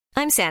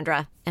I'm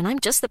Sandra, and I'm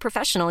just the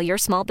professional your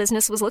small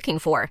business was looking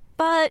for.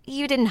 But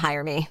you didn't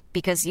hire me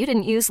because you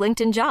didn't use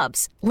LinkedIn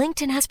Jobs.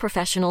 LinkedIn has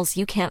professionals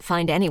you can't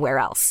find anywhere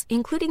else,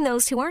 including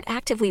those who aren't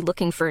actively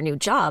looking for a new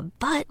job,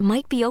 but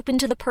might be open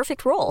to the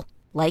perfect role,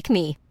 like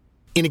me.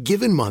 In a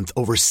given month,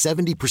 over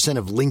 70%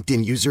 of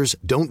LinkedIn users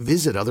don't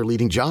visit other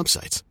leading job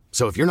sites.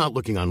 So if you're not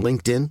looking on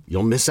LinkedIn,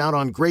 you'll miss out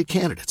on great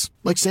candidates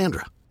like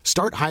Sandra.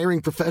 Start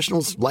hiring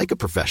professionals like a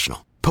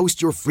professional.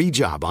 Post your free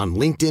job on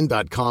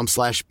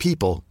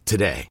linkedin.com/people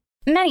today.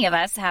 Many of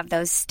us have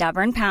those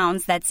stubborn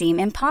pounds that seem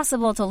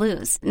impossible to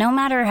lose, no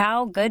matter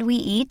how good we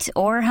eat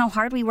or how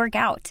hard we work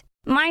out.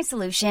 My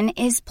solution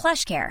is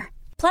PlushCare.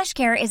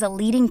 PlushCare is a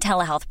leading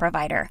telehealth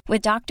provider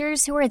with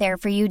doctors who are there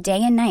for you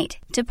day and night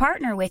to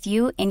partner with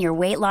you in your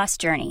weight loss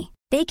journey.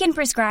 They can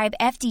prescribe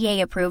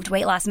FDA-approved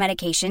weight loss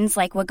medications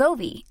like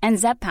Wegovy and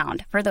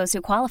Zepbound for those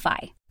who qualify.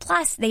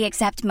 Plus, they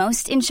accept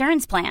most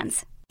insurance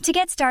plans. To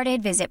get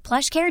started, visit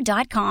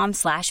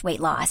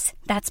plushcare.com/weightloss.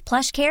 That's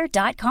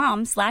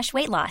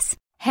plushcare.com/weightloss.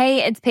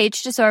 Hey, it's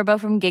Paige DeSorbo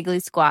from Giggly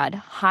Squad.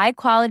 High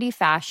quality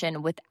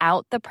fashion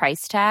without the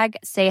price tag.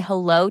 Say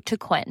hello to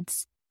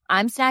Quince.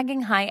 I'm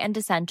snagging high-end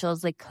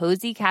essentials like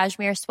cozy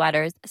cashmere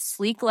sweaters,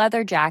 sleek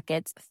leather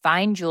jackets,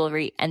 fine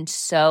jewelry, and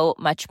so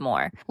much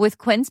more. With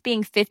Quince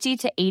being 50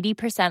 to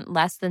 80%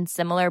 less than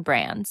similar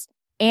brands.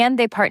 And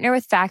they partner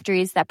with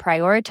factories that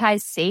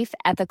prioritize safe,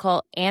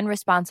 ethical, and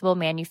responsible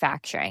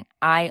manufacturing.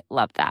 I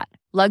love that.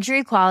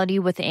 Luxury quality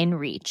within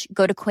reach.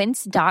 Go to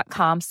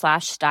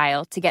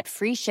quince.com/style to get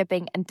free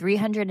shipping and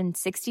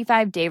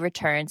 365-day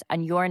returns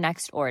on your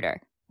next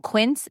order.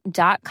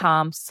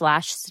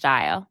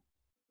 Quince.com/style.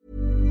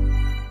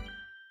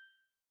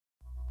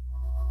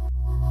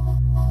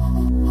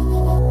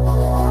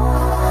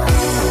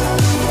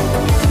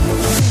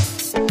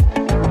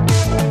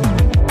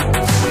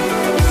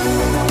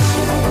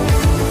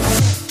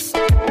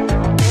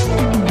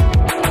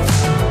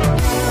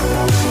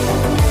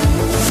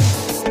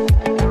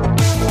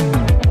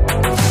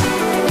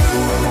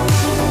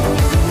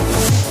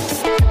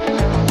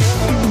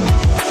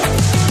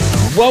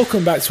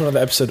 Welcome back to another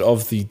episode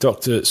of the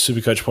Dr.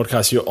 SuperCoach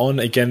podcast. You're on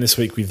again this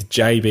week with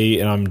JB,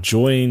 and I'm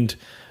joined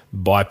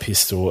by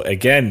Pistol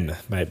again,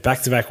 mate.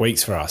 Back-to-back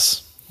weeks for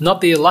us. Not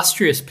the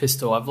illustrious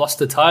Pistol. I've lost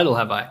the title,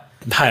 have I?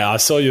 Hey, I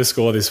saw your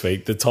score this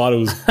week. The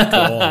title's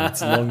gone.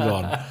 It's long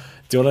gone.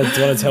 Do you want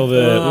to tell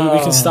the... We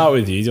can start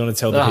with you. Do you want to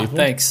tell the people?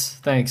 Thanks.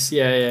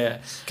 Yeah.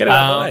 Get it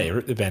out of the way.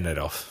 Rip the Band-Aid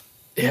off.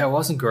 Yeah, it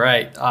wasn't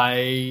great.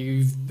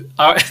 You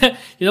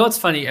know what's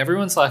funny?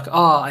 Everyone's like,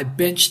 oh, I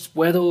benched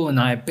Weddle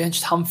and I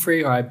benched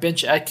Humphrey or I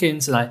benched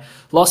Atkins and I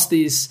lost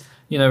these,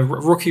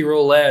 rookie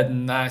roulette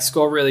and I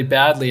scored really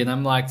badly. And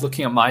I'm like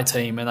looking at my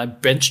team and I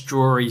benched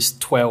Drury's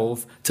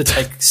 12 to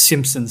take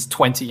Simpson's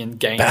 20 and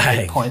gain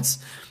 8 points.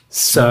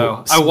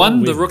 So I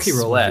won the rookie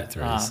roulette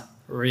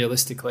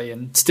realistically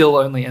and still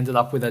only ended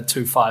up with a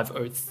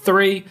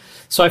 2,503.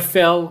 So I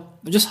fell,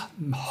 just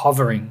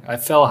hovering. I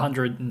fell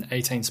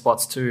 118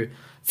 spots to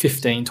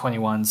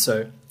 1521.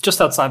 So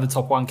just outside the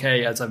top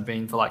 1K as I've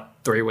been for like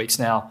 3 weeks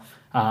now.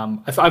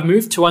 I've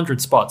moved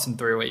 200 spots in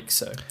 3 weeks,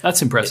 so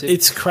that's impressive.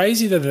 It's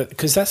crazy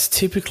because that's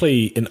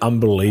typically an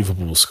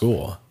unbelievable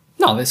score.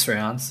 No, this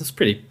round it's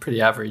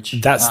pretty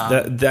average.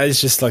 That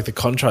is just like the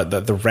contract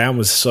that the round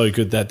was so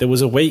good that there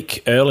was a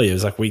week earlier, it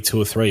was like week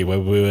 2 or 3, where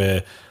we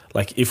were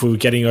like, if we were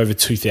getting over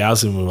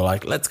 2,000, we were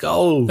like, let's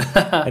go.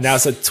 And now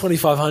it's like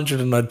 2,500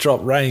 and I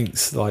dropped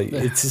ranks. Like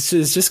it's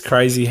just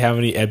crazy how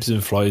many ebbs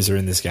and flows are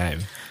in this game.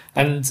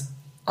 And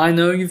I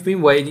know you've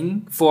been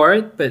waiting for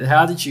it, but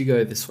how did you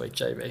go this week,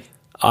 JB?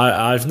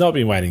 I've not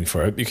been waiting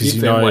for it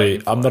because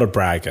I'm not a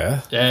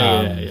bragger.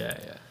 Yeah.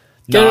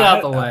 Get it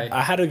out the way.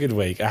 I had a good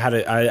week.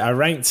 I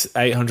ranked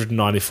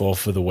 894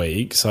 for the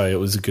week, so it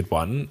was a good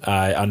one.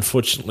 I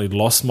unfortunately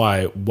lost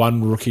my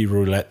one rookie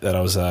roulette that I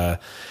was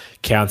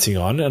counting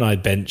on, and I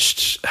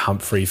benched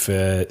Humphrey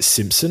for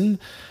Simpson.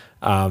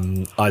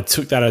 I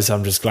took that as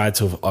I'm just glad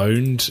to have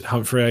owned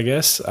Humphrey, I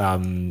guess.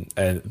 And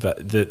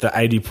the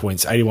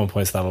 81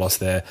 points that I lost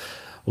there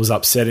was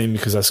upsetting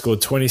because I scored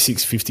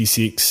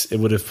 26.56. It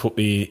would have put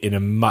me in a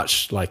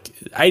much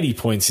 80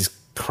 points is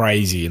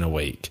crazy in a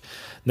week.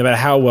 No matter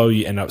how well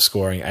you end up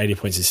scoring, 80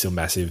 points is still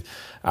massive.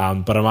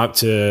 But I'm up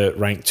to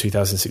rank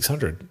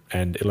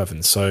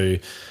 2,611. So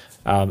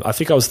I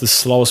think I was the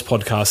slowest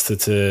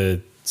podcaster to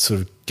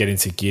sort of get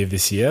into gear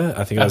this year.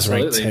 I think I was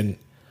ranked 10.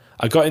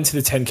 I got into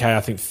the 10K,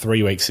 I think,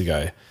 3 weeks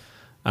ago.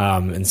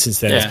 And since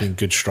then, it's been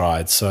good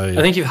strides. So I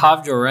think you've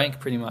halved your rank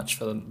pretty much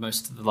for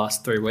most of the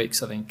last 3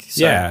 weeks, I think.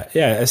 So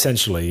yeah,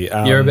 essentially.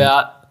 You're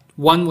about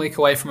 1 week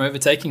away from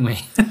overtaking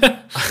me.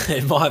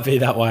 It might be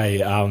that way.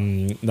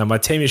 Now, my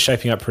team is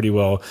shaping up pretty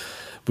well.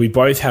 We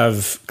both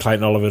have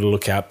Clayton Oliver to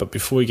look at, but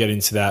before we get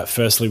into that,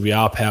 firstly, we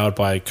are powered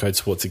by Code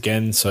Sports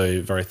again,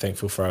 so very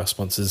thankful for our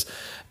sponsors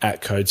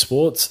at Code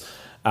Sports.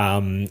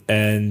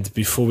 And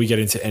before we get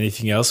into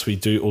anything else, we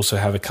do also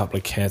have a couple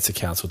of Cancer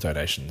Council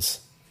donations.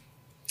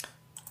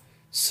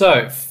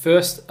 So,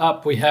 first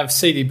up, we have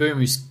CD Boom,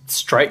 who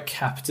straight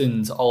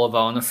captained Oliver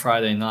on a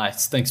Friday night.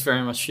 Thanks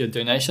very much for your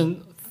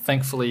donation.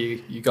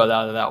 thankfully you got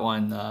out of that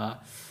one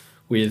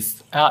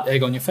without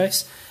egg on your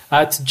face.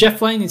 To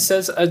Jeff Lane, it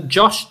says,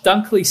 Josh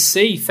Dunkley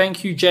C.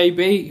 Thank you,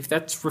 JB. If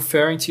that's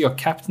referring to your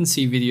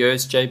captaincy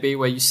videos, JB,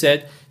 where you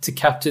said to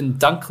captain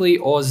Dunkley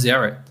or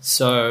Zeret.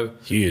 So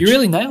huge. You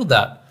really nailed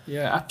that.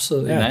 Yeah,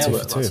 absolutely nailed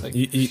it last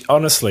week.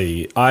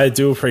 Honestly, I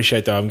do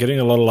appreciate that. I'm getting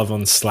a lot of love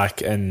on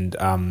Slack and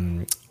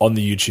on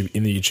the YouTube,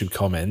 in the YouTube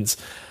comments.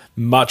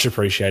 Much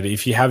appreciated.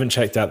 If you haven't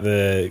checked out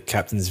the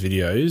captain's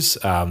videos,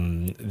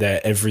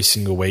 they're every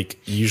single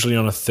week, usually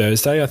on a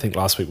Thursday. I think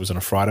last week was on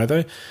a Friday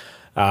though.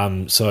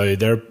 So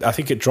I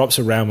think it drops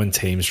around when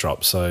teams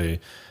drop. So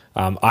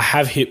I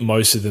have hit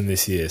most of them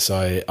this year.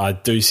 So I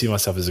do see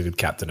myself as a good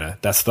captainer.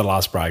 That's the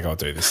last brag I'll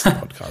do this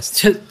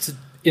podcast.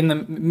 In the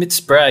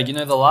midst brag,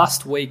 the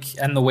last week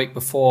and the week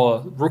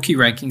before rookie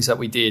rankings that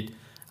we did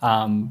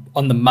on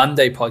the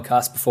Monday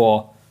podcast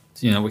before,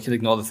 we could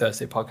ignore the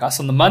Thursday podcast.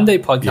 On the Monday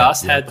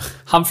podcast had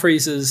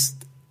Humphreys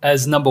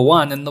as number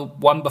one, and the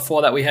one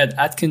before that we had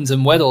Atkins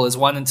and Weddle as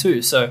 1 and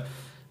 2. So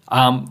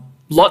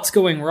lots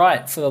going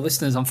right for the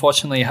listeners.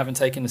 Unfortunately, I haven't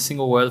taken a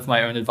single word of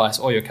my own advice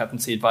or your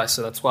captaincy advice,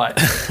 so that's why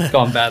it's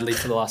gone badly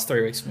for the last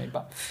 3 weeks for me.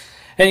 But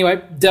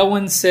anyway,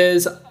 Delwyn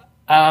says,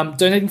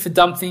 donating for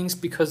dumb things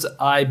because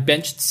I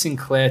benched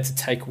Sinclair to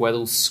take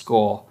Weddle's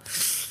score.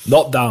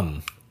 Not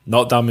dumb.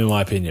 Not dumb in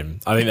my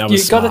opinion. I think that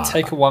was smart. You've got to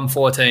take a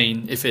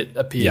 114 if it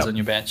appears on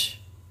your bench.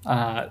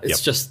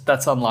 It's just,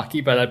 that's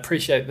unlucky, but I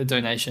appreciate the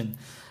donation.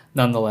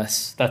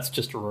 Nonetheless, that's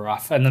just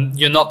rough. And then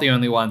you're not the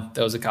only one.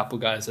 There was a couple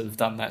guys that have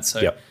done that,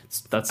 so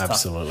that's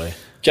absolutely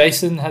tough.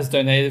 Jason has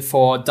donated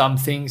for dumb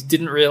things.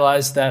 Didn't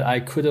realize that I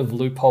could have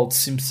loopholed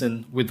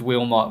Simpson with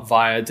Wilmot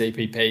via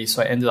DPP,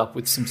 so I ended up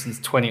with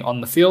Simpson's 20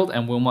 on the field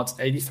and Wilmot's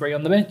 83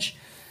 on the bench.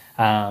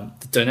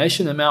 The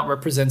donation amount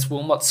represents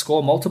Wilmot's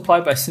score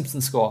multiplied by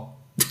Simpson's score.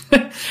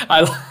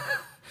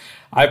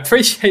 I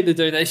appreciate the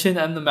donation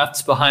and the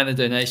maths behind the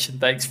donation.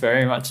 Thanks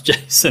very much,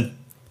 Jason.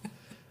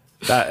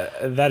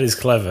 That is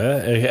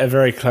clever, a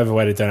very clever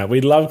way to donate.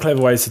 We love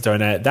clever ways to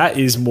donate. That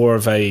is more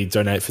of a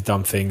donate for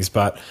dumb things,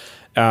 but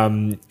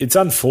it's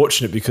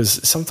unfortunate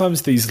because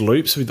sometimes these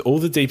loops with all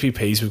the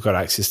DPPs we've got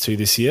access to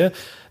this year,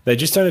 they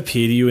just don't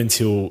appear to you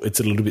until it's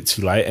a little bit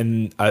too late.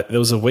 And there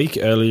was a week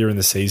earlier in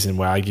the season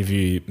where I give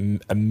you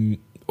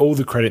all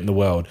the credit in the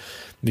world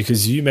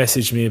because you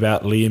messaged me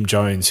about Liam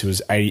Jones, who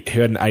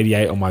had an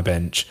 88 on my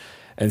bench,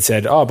 and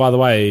said, "Oh, by the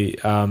way,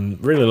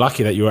 really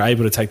lucky that you were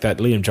able to take that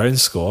Liam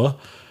Jones score."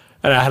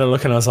 And I had a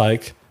look and I was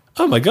like,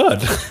 "Oh my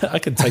God, I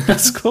can take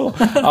that score."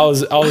 I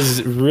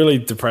was really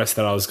depressed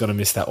that I was going to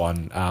miss that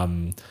one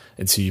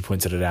until you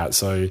pointed it out.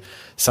 So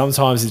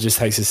sometimes it just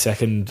takes a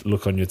second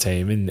look on your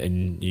team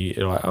and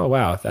you're like, "Oh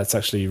wow, that's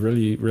actually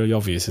really, really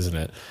obvious, isn't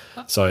it?"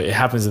 So it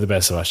happens to the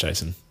best of us,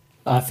 Jason.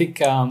 I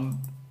think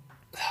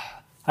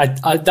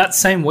that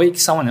same week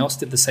someone else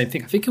did the same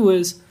thing. I think it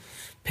was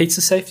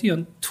Pizza Safety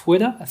on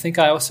Twitter. I think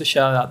I also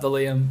shouted out the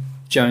Liam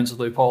Jones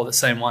loophole, the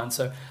same one.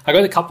 So I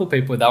got a couple of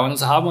people with that one. It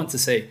was a hard one to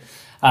see.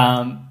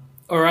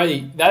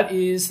 Alrighty, that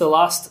is the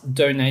last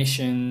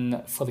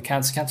donation for the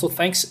Cancer Council.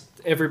 Thanks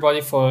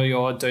everybody for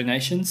your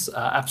donations.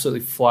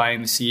 Absolutely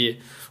flying this year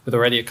with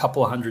already a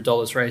couple of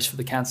 $100 raised for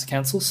the Cancer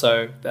Council.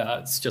 So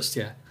it's just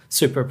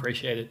super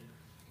appreciated.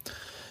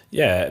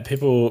 Yeah,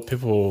 people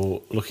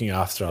looking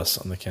after us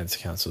on the Cancer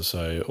Council,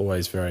 so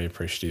always very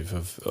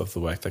appreciative of the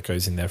work that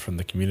goes in there from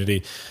the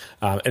community.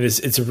 And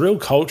it's a real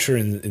culture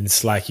in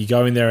Slack. You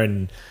go in there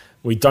and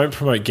we don't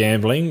promote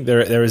gambling.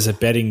 There is a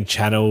betting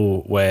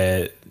channel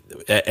where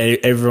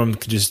everyone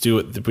can just do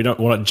it. We're not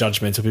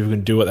judgmental. People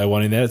can do what they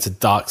want in there. It's a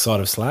dark side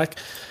of Slack.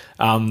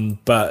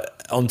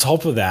 But on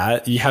top of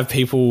that, you have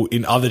people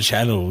in other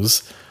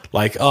channels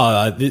like,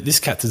 this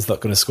captain's not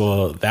going to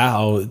score that,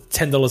 or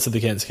 $10 to the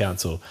Cancer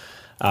Council.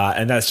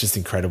 And that's just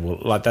incredible.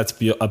 Like that's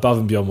above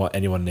and beyond what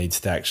anyone needs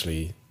to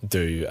actually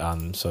do.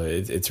 So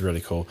it's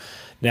really cool.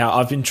 Now,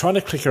 I've been trying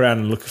to click around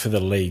and look for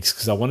the leagues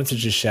because I wanted to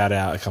just shout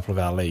out a couple of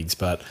our leagues,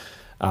 but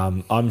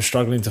I'm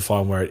struggling to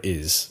find where it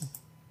is.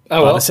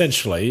 Oh, well. But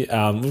essentially,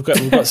 we've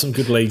got some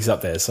good leagues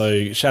up there.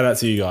 So shout out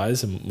to you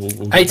guys, and we'll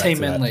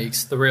 18-man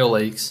leagues, the real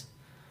leagues.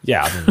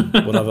 Yeah, I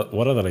mean,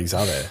 what other leagues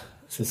are there?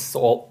 This is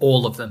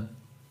all of them.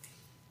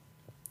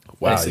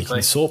 Wow, basically. You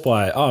can sort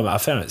by, I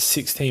found it,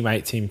 6-team,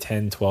 8-team,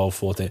 10, 12,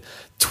 14,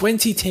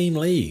 20-team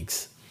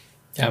leagues.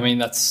 Yeah, I mean,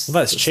 that's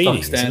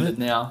cheating, standard isn't it?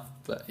 Now,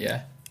 but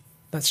yeah.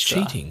 That's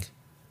cheating.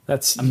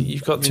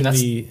 You've got too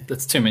many.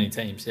 That's too many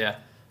teams, yeah.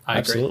 I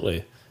absolutely.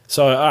 agree.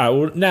 So, all right,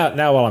 well,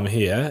 now while I'm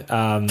here,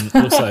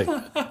 looks like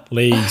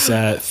leagues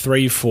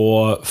 3,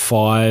 4,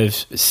 5,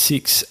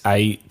 6,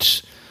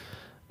 8,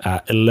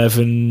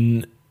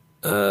 11,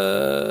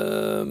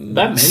 that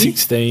many?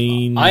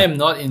 16. I am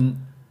not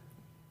in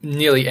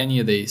nearly any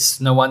of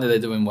these. No wonder they're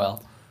doing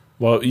well.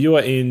 Well, you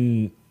are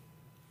in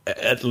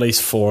at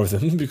least 4 of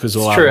them because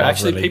all it's true.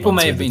 Actually, people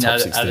may have been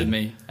added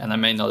me, and I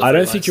may not have I don't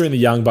realized. think you're in the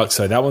Young Bucks,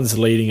 though. That one's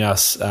leading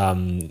us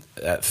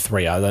at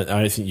 3. I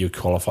don't think you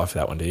qualify for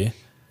that one, do you?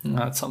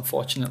 No, it's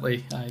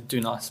unfortunately I do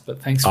not.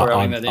 But thanks for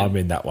having that in. I'm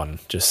in that one,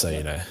 just so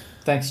you know.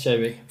 Thanks,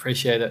 JB.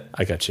 Appreciate it.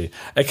 I got you.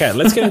 Okay,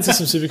 let's get into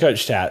some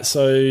SuperCoach chat.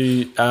 So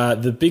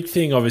the big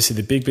thing, obviously,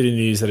 the big bit of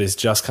news that is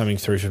just coming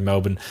through from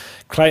Melbourne,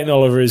 Clayton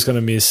Oliver is going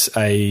to miss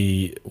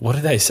what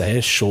did they say?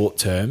 A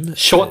short-term?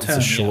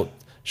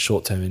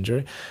 Short-term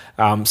injury.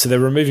 So they're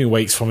removing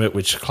weeks from it,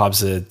 which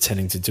clubs are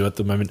tending to do at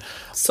the moment.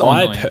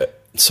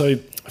 So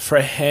for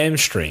a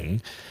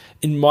hamstring,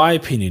 in my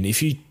opinion,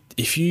 if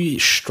you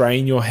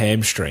strain your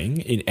hamstring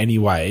in any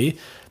way,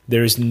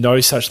 there is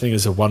no such thing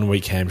as a 1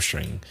 week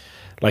hamstring.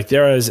 Like,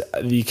 there is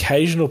the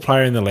occasional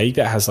player in the league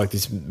that has like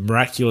this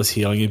miraculous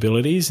healing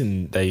abilities,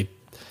 and they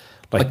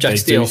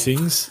do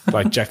things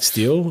like Jack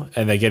Steele,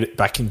 and they get it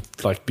back in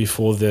like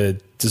before the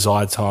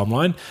desired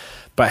timeline.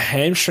 But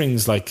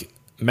hamstrings, like,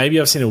 maybe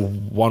I've seen a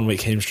 1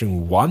 week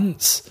hamstring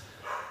once,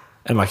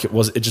 and like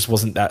it just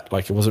wasn't that,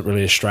 like, it wasn't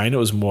really a strain. It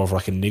was more of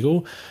like a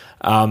niggle.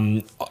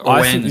 I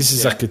think this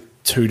is like a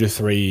 2 to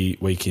 3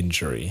 week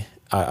injury.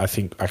 I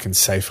think I can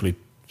safely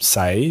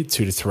say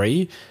 2 to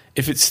 3.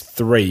 If it's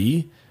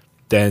 3,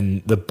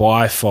 then the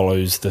bye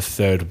follows the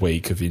third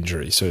week of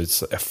injury. So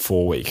it's a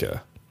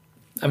 4-weeker.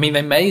 I mean,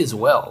 they may as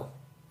well.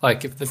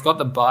 Like, if they've got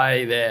the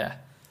bye there,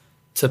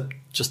 to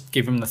just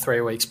give them the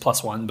 3 weeks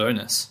plus 1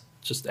 bonus,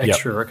 just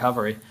extra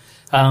recovery.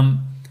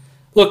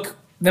 Look,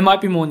 there might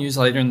be more news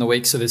later in the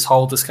week, so this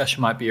whole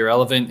discussion might be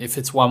irrelevant. If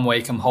it's 1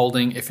 week, I'm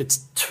holding. If it's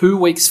 2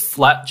 weeks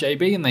flat,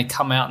 JB, and they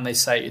come out and they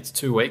say it's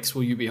 2 weeks,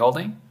 will you be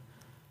holding?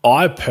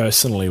 I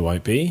personally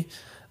won't be.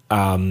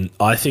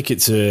 I think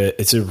it's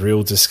a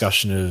real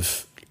discussion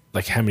of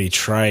like how many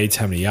trades,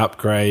 how many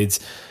upgrades,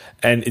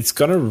 and it's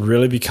going to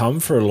really become,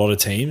 for a lot of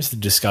teams, the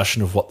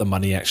discussion of what the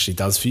money actually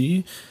does for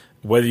you,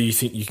 whether you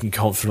think you can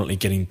confidently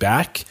get him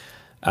back,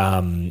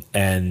 and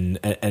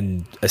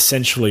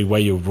essentially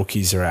where your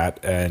rookies are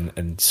at,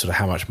 and sort of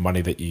how much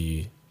money that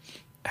you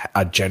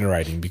are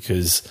generating,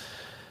 because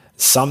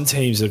some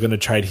teams are going to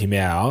trade him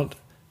out,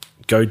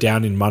 go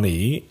down in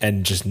money,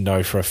 and just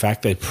know for a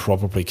fact they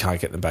probably can't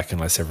get them back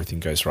unless everything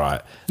goes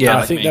right. Yeah,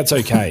 I think that's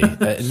okay.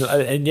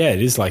 and yeah,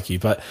 it is like you,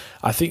 but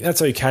I think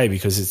that's okay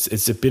because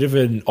it's a bit of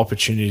an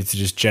opportunity to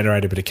just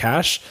generate a bit of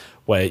cash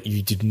where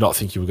you did not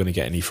think you were going to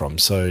get any from.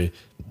 So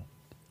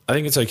I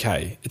think it's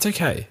okay. It's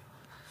okay.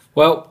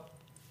 Well,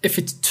 if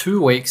it's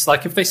 2 weeks,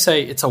 like if they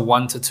say it's a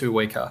 1 to 2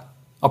 weeker,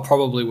 I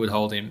probably would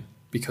hold him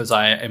because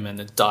I am in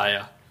a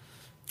dire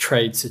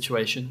trade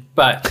situation.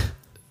 But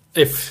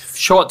if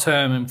short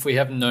term, and if we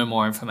have no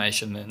more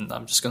information, then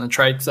I'm just going to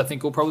trade because I think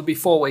it'll probably be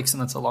 4 weeks,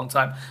 and that's a long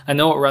time. I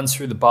know it runs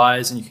through the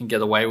buys and you can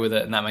get away with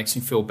it, and that makes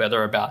me feel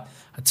better about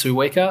a 2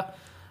 weeker.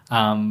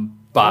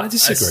 But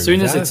as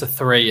soon as it's a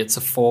 3, it's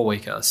a 4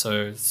 weeker.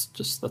 So it's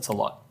just, that's a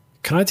lot.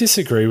 Can I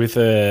disagree with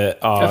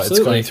it's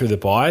going through the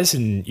buys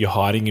and you're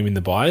hiding him in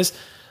the buys?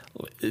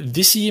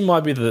 This year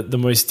might be the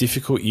most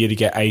difficult year to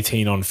get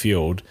 18 on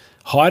field.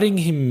 Hiding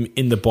him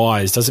in the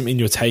buys doesn't mean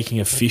you're taking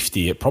a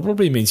 50. It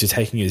probably means you're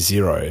taking a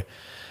 0.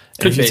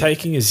 And if you're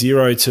taking a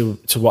 0 to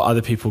what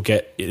other people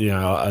get, you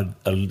know,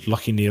 a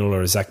Lockie Neal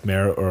or a Zach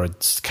Merritt or a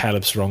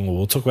Caleb Strong,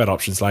 we'll talk about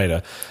options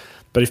later.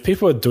 But if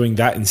people are doing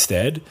that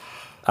instead,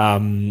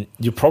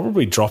 you're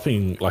probably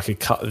dropping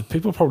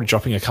people are probably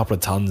dropping a couple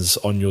of tons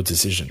on your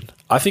decision.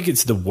 I think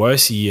it's the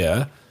worst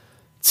year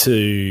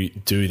to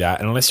do that,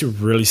 and unless you're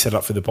really set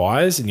up for the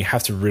buys and you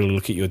have to really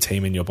look at your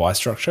team and your buy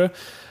structure.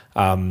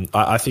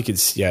 I think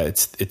it's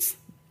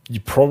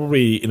you're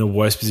probably in a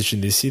worse position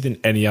this year than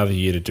any other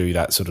year to do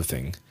that sort of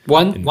thing.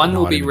 One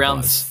will be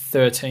round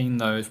 13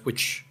 though,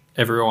 which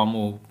everyone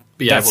will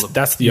be able to.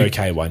 That's the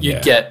okay one. You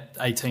get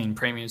 18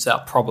 premiums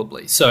out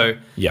probably. So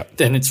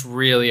then it's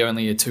really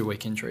only a 2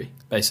 week injury,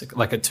 basically,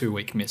 like a 2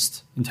 week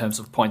missed in terms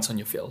of points on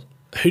your field.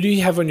 Who do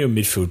you have on your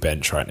midfield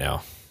bench right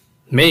now?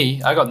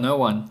 Me, I got no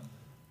one.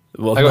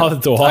 Well, neither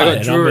do I.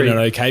 And I'm in an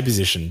okay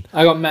position.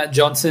 I got Matt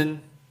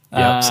Johnson.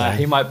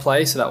 He might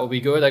play, so that will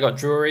be good. I got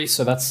Drury,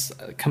 so that's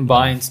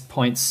combined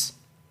points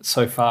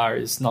so far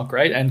is not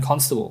great, and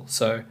Constable.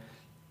 So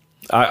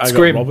I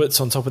got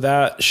Roberts on top of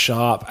that,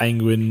 Sharp,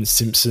 Angwin,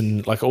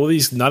 Simpson, like all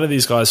these. None of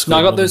these guys scored. No,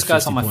 I got those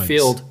guys on my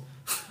field.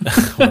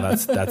 Well,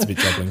 that's a bit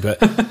troubling, but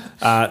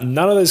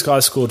none of those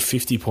guys scored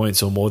 50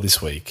 points or more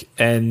this week,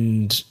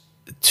 and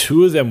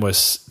 3 of them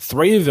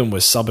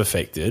were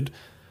sub-affected,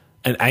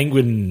 and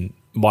Angwin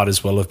might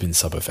as well have been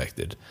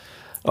sub-affected.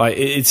 Like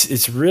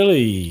it's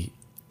really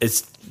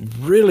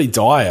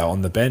dire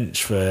on the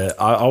bench for,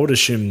 I would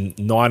assume,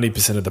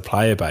 90% of the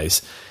player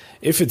base.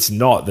 If it's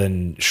not,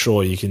 then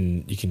sure, you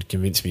can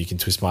convince me, you can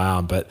twist my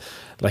arm. But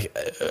like,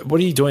 what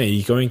are you doing? Are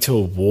you going to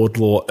a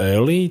Wardlaw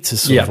early to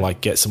sort of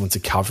like get someone to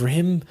cover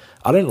him?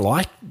 I don't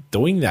like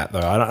doing that though.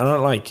 I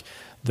don't like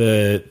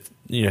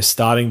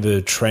starting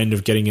the trend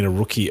of getting in a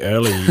rookie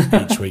early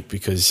each week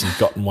because you've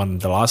gotten one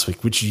the last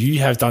week, which you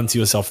have done to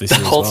yourself this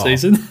year whole as well.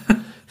 Season.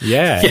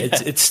 Yeah,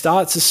 it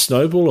starts a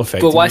snowball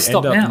effect. But why and you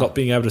stop end up now? not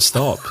being able to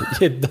stop.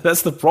 Yeah,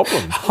 that's the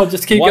problem. I'll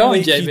just keep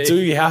going, JB. You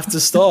do have to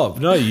stop.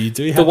 No, you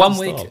do have to stop.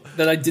 The 1 week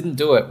that I didn't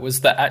do it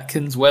was the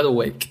Atkins weather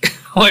week,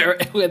 where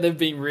they've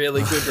been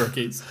really good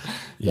rookies.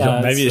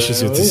 Maybe it's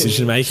just your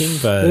decision making,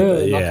 but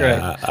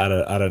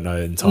I don't know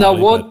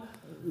entirely. No,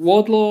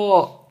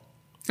 Wardlaw,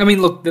 I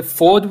mean, look, the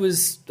Ford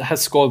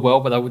has scored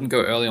well, but I wouldn't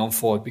go early on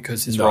Ford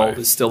because his role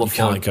is still a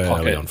forward pocket. You can't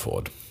go early on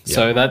Ford. Yeah.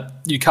 So that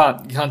you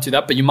can't do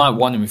that, but you might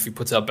want him if he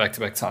puts out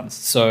back-to-back tons.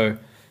 So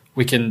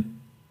we can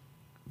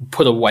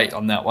put a weight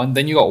on that one.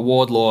 Then you got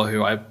Wardlaw,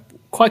 who I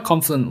quite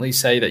confidently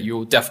say that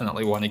you'll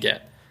definitely want to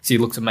get because he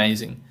looks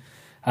amazing.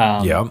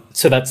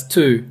 So that's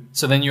 2.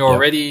 So then you're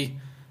already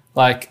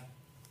like,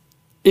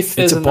 if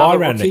there's it's a buy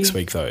round next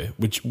week though,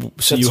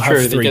 so you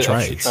have 3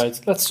 trades.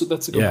 That's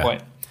a good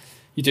point.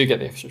 You do get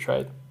the extra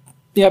trade.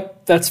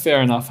 Yep, that's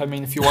fair enough. I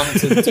mean, if you wanted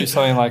to do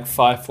something like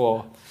 5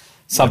 for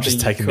something, I'm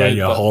just taking down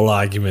your whole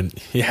argument.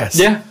 Yes.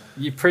 Yeah,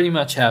 you pretty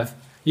much have.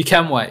 You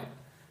can wait.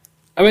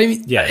 I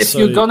mean, if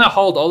you're going to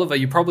hold Oliver,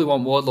 you probably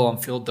want Wardlaw on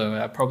field, though.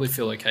 I probably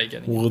feel okay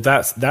getting him. Well,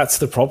 that's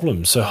the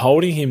problem. So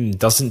holding him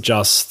doesn't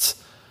just...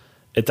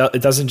 It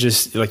doesn't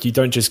just... Like, you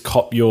don't just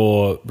cop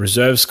your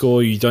reserve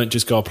score. You don't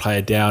just go a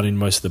player down in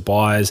most of the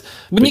buys.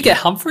 Wouldn't you get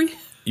Humphrey?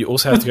 You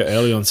also have to go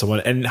early on someone.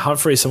 And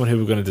Humphrey is someone who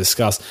we're going to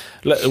discuss.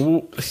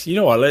 You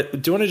know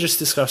what? Do you want to just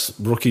discuss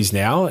rookies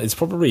now? It's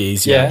probably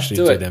easier actually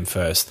to do them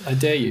first. I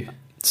dare you.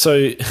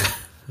 So...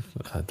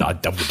 I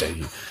double dare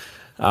you.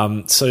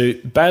 So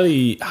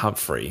Bailey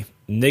Humphrey,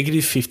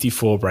 negative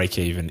 54 break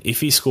even.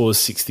 If he scores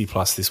 60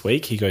 plus this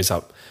week, he goes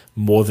up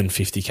more than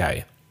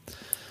 50k.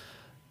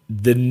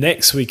 The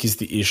next week is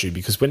the issue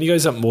because when he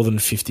goes up more than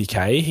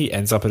 50k, he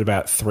ends up at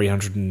about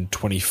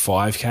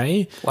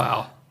 325k.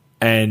 Wow.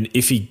 And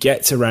if he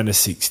gets around a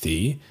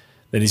 60,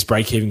 then his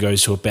break even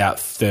goes to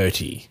about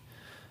 30.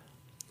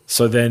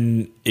 So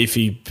then if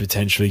he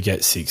potentially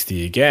gets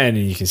 60 again,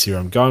 and you can see where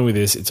I'm going with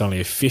this, it's only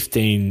a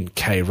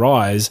 15k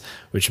rise,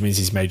 which means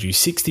he's made you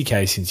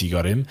 60k since you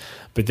got him.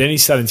 But then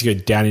he's starting to go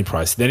down in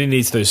price. Then he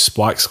needs those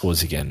spike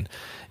scores again.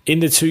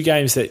 In the 2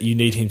 games that you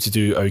need him to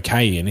do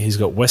okay in, he's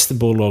got Western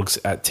Bulldogs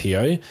at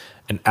TO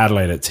and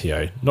Adelaide at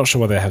TO. Not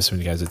sure why they have so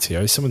many games at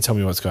TO. Someone tell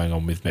me what's going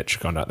on with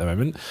Metricon at the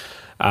moment.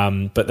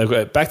 But they've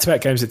got back-to-back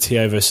games at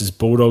TO versus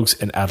Bulldogs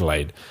and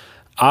Adelaide.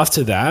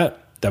 After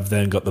that, they've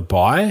then got the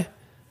bye,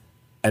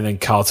 and then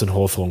Carlton,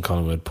 Hawthorn,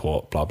 Collingwood,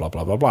 Port, blah, blah,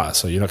 blah, blah, blah.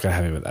 So you're not going to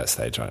have him at that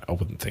stage, I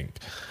wouldn't think.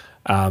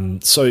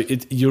 So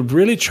you're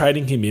really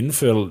trading him in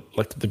for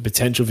like the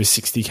potential of a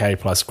 60k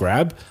plus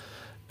grab,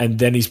 and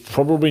then he's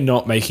probably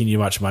not making you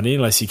much money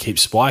unless he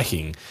keeps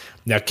spiking.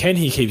 Now, can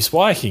he keep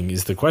spiking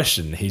is the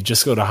question. He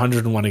just got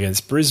 101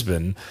 against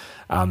Brisbane,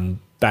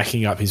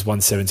 backing up his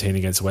 117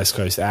 against West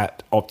Coast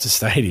at Optus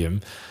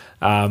Stadium.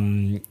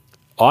 I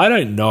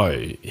don't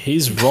know.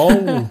 His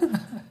role...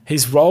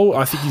 His role,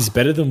 I think, is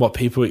better than what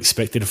people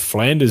expected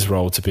Flanders'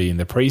 role to be in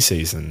the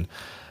preseason.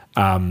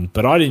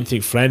 But I didn't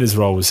think Flanders'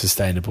 role was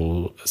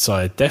sustainable. So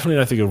I definitely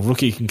don't think a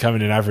rookie can come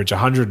in and average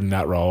 100 in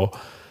that role.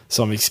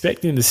 So I'm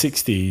expecting the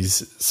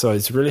 60s. So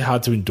it's really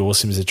hard to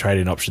endorse him as a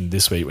trade-in option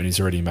this week when he's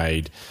already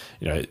made,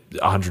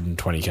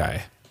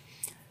 120k.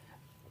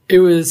 It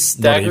was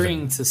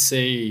staggering to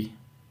see,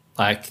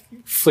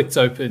 flicked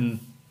open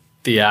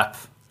the app.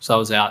 So I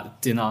was out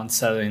at dinner on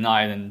Saturday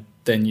night, and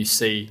then you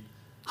see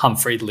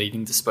Humphrey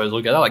leading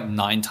disposal getter,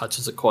 9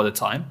 touches at quarter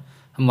time.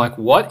 I'm like,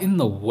 what in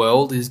the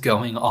world is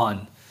going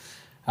on?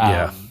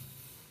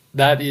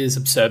 That is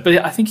absurd.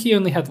 But I think he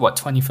only had,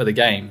 20 for the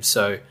game.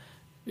 So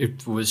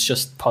it was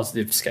just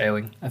positive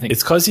scaling, I think.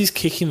 It's because he's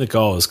kicking the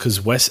goals because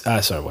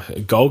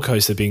Gold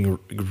Coast are being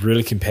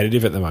really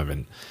competitive at the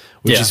moment,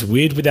 which is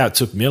weird without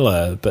Took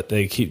Miller, but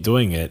they keep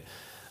doing it.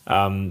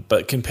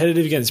 But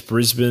competitive against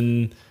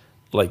Brisbane...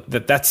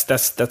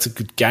 that's a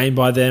good game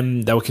by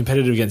them. They were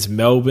competitive against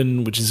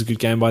Melbourne, which is a good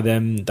game by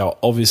them. They were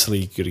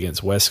obviously good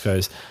against West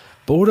Coast.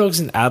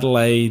 Bulldogs and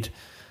Adelaide,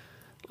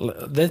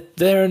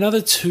 they're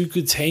another 2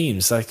 good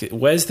teams.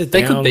 Where's the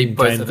down game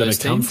going to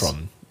come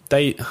from?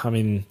 They're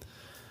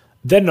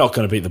not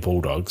going to beat the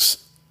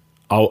Bulldogs.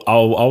 I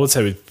would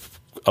say with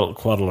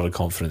quite a lot of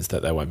confidence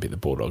that they won't beat the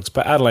Bulldogs.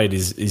 But Adelaide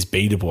is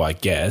beatable, I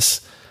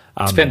guess.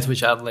 Depends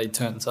which Adelaide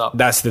turns up.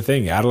 That's the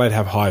thing. Adelaide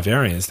have high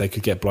variance. They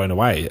could get blown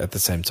away at the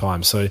same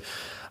time. So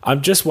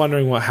I'm just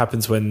wondering what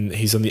happens when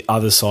he's on the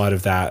other side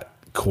of that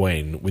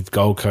coin with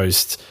Gold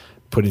Coast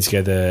putting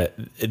together.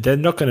 They're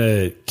not going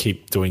to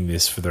keep doing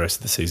this for the rest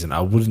of the season,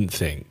 I wouldn't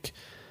think.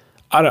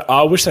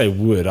 I wish they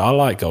would. I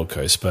like Gold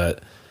Coast,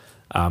 but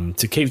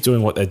to keep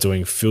doing what they're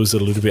doing feels a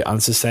little bit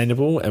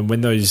unsustainable. And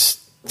when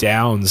those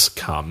downs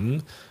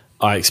come,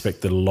 I expect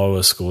the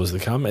lower scores to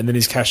come, and then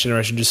his cash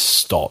generation just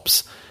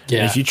stops.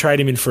 Yeah. And if you trade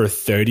him in for a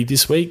 30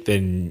 this week,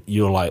 then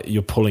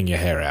you're pulling your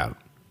hair out.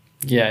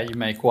 Yeah, you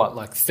make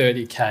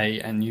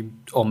 30k, and you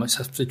almost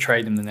have to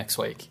trade him the next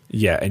week.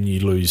 Yeah, and you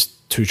lose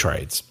 2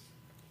 trades.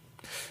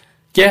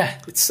 Yeah,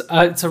 it's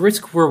a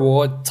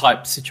risk-reward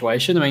type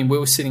situation. I mean, we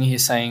were sitting here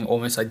saying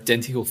almost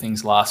identical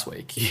things last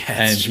week,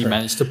 and he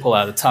managed to pull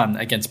out a ton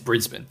against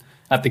Brisbane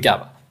at the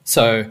Gabba.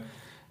 So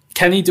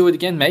can he do it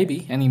again?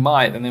 Maybe, and he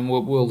might, and then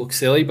we'll look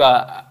silly.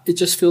 But it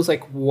just feels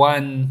like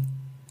one...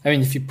 I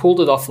mean, if you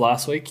pulled it off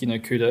last week,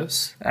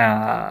 kudos.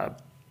 But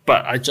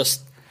I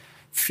just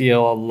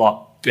feel a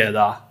lot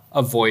better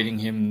avoiding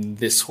him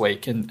this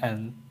week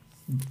and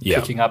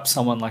picking up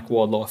someone like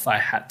Wardlaw if I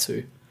had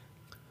to.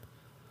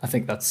 I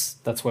think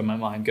that's where my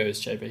mind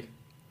goes, JB.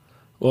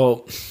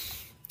 Well,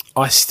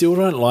 I still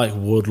don't like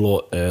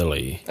Woodlaw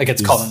early.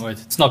 Against Collingwood.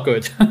 It's not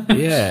good.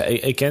 Yeah,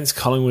 against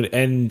Collingwood.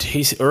 And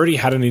he's already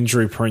had an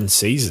injury-prone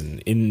season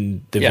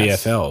in the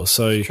VFL.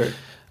 So True.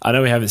 I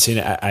know we haven't seen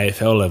it at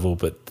AFL level,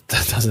 but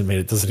that doesn't mean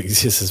it doesn't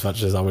exist as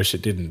much as I wish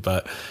it didn't.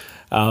 But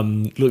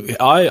look,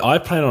 I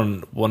plan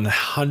on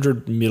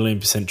 100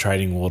 million%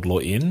 trading Wardlaw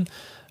in,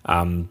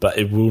 but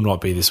it will not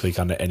be this week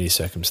under any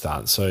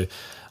circumstance. So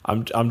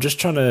I'm just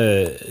trying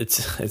to.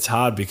 It's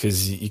hard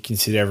because you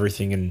consider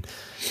everything, and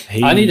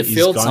I need to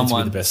field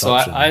someone. To be the best so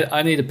option.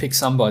 I need to pick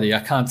somebody. I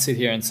can't sit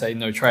here and say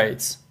no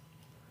trades.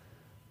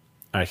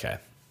 Okay,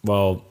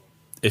 well,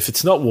 if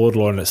it's not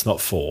Wardlaw and it's not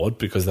Ford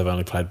because they've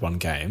only played one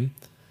game.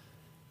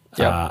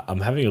 Yeah,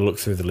 I'm having a look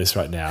through the list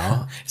right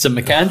now. Is it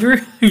McAndrew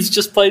who's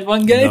just played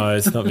one game? No,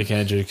 it's not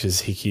McAndrew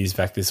because Hickey's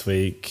back this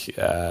week.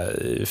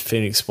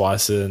 Phoenix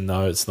Spicer,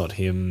 no, it's not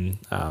him.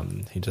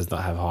 He does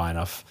not have high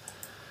enough.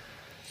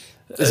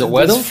 Is it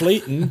Weddle?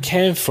 Fleeton,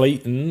 Cam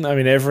Fleeton. I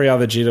mean, every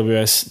other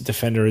GWS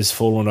defender has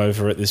fallen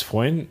over at this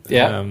point.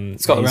 Yeah,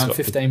 it's got around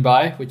 15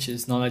 by, which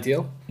is not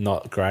ideal.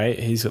 Not great.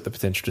 He's got the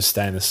potential to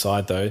stay in the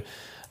side, though.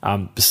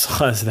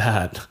 Besides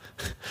that,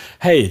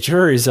 hey,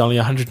 Drury's only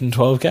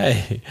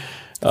 112k.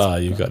 Oh,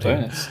 you got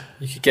him.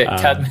 You could get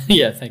Cadman.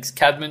 Yeah, thanks.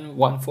 Cadman,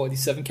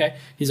 147k.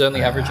 He's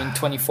only averaging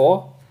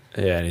 24.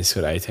 Yeah, and he's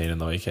got 18 on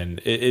the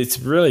weekend. It's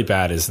really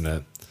bad, isn't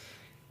it?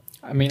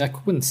 I mean, I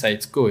wouldn't say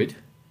it's good.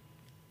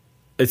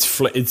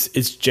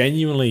 It's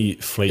genuinely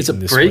fleeting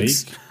this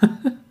Briggs?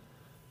 week.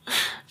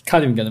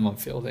 Can't even get him on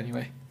field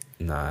anyway.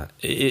 Nah,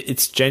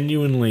 it's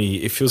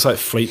genuinely. It feels like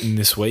fleeting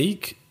this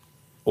week,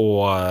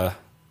 or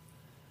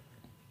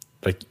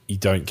like you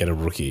don't get a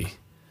rookie.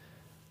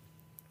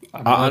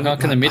 I'm not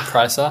going to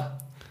mid-pricer.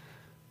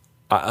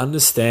 I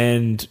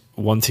understand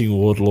wanting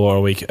Wardlaw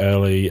a week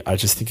early. I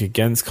just think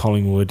against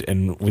Collingwood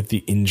and with the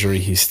injury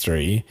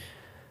history,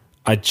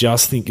 I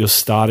just think you're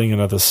starting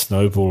another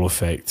snowball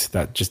effect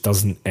that just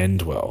doesn't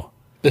end well.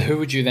 But who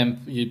would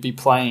you'd be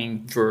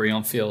playing Drury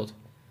on field?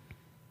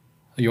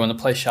 You want to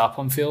play Sharp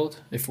on field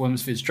if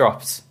Wimsford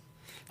drops?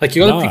 Like,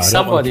 you got to pick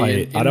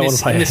somebody in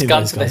this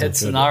gun to the head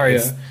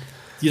scenario.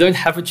 You don't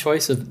have a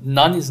choice of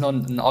none is not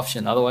an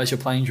option. Otherwise, you're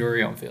playing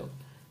Drury on field.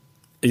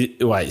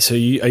 Wait, so are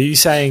you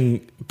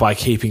saying by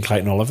keeping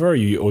Clayton Oliver, or are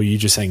you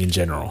just saying in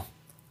general?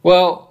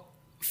 Well,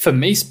 for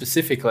me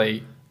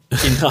specifically,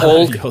 in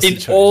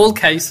all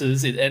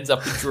cases, it ends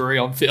up with Drury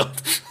on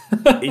field.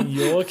 In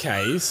your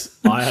case,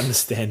 I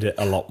understand it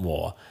a lot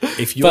more.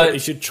 If you're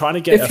trying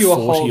to get a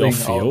 40 off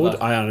field, Oliver,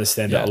 I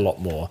understand it a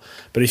lot more.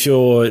 But if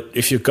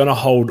you're going to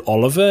hold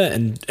Oliver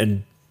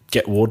and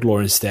get Wardlaw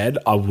instead,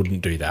 I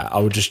wouldn't do that. I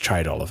would just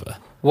trade Oliver.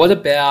 What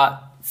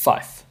about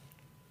Fife?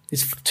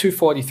 It's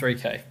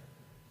 243k.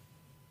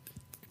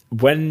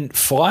 When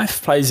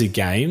Fife plays a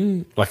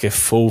game, like a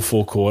full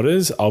 4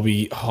 quarters, I'll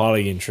be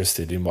highly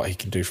interested in what he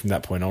can do from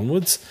that point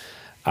onwards.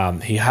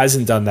 He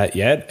hasn't done that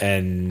yet,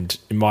 and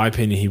in my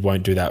opinion, he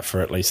won't do that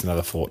for at least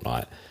another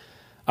fortnight.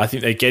 I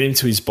think they get him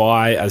to his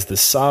bye as the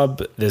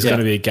sub. There's going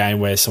to be a game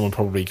where someone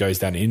probably goes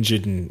down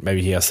injured and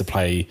maybe he has to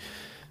play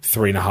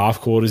 3.5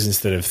 quarters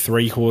instead of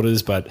 3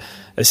 quarters, but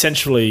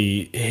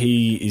essentially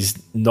he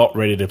is not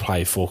ready to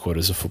play 4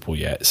 quarters of football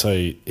yet, so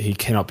he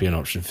cannot be an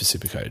option for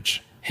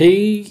SuperCoach.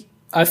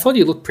 I thought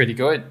he looked pretty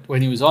good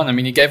when he was on. I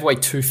mean, he gave away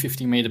 2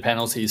 50-metre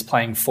penalties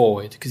playing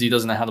forward because he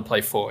doesn't know how to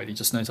play forward. He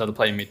just knows how to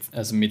play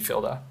as a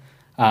midfielder.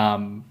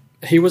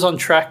 He was on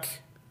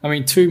track. I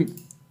mean, two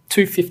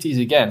 50s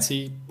against.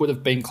 He would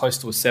have been close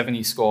to a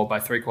 70 score by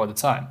 3/4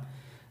 time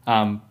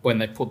when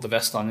they put the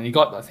vest on. And he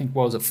got, I think,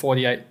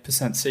 48%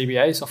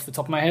 CBAs off the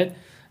top of my head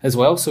as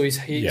well. So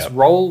his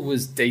role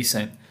was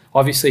decent.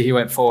 Obviously, he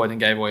went forward and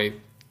gave away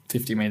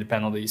 50-metre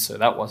penalties, so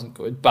that wasn't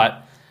good.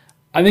 But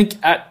I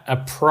think at a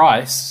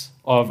price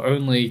of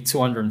only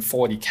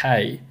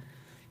 240k,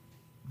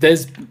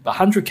 there's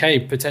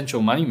 100k potential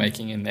money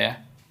making in there.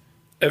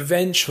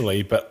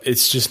 Eventually, but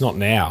it's just not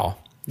now.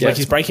 Yeah, like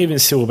his break even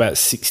is still about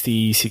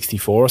 60,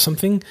 64 or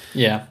something.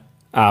 Yeah.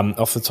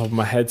 Off the top of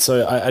my head.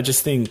 So I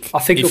just think... I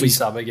think he'll be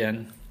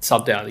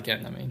subbed out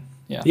again, I mean.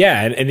 Yeah.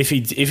 Yeah, and if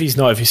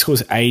he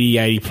scores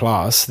 80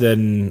 plus,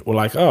 then we're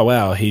like, oh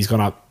wow, he's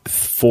gone up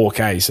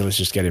 4k, so let's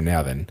just get him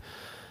now then.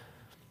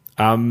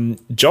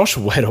 Josh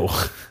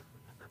Weddle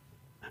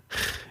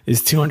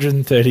is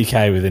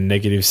 230k with a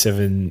negative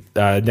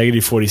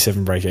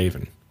 47 break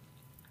even.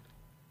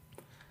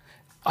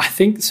 I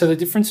think so. The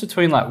difference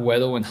between like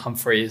Weddle and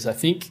Humphrey is, I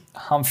think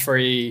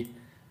Humphrey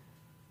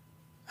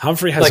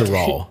has a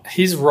role.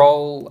 His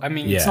role, I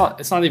mean, it's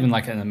not even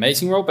like an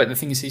amazing role, but the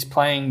thing is, he's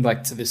playing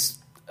like to this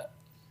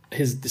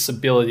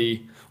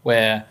ability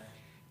where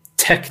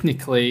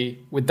technically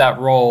with that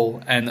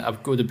role and a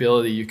good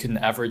ability, you can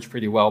average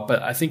pretty well.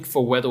 But I think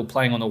for Weddle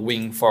playing on a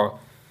wing for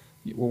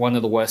one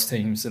of the worst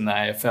teams in the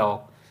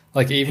AFL,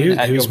 like even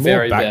at your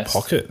very best, he was more back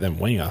pocket than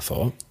wing, I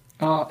thought.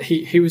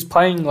 He was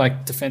playing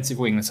like defensive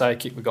wing. That's how he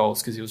kicked the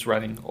goals because he was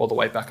running all the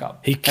way back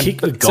up. He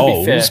kicked the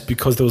goals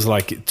because there was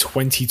like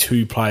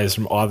 22 players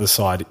from either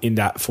side in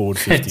that forward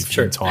 50 for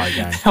the entire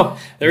game.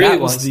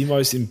 That was the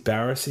most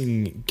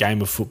embarrassing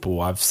game of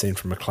football I've seen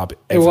from a club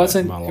ever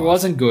in my life. It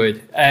wasn't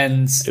good,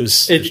 and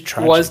it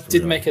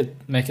tragic,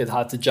 make it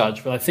hard to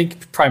judge. But I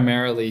think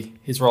primarily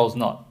his role is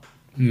not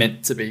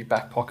meant to be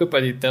back pocket,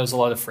 but there was a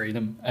lot of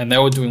freedom, and they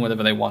were doing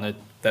whatever they wanted.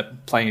 They're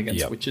playing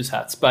against witches'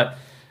 hats, but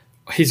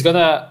he's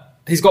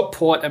got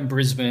Port and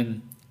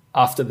Brisbane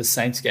after the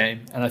Saints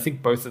game, and I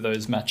think both of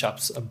those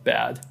matchups are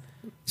bad.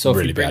 So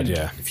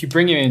if you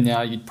bring him in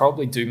now, you'd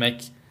probably do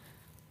make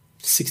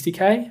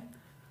 60K,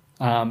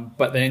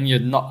 but then you're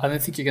not. I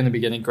don't think you're going to be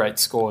getting great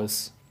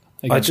scores.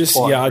 I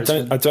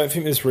don't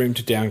think there's room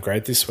to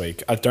downgrade this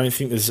week. I don't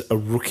think there's a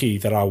rookie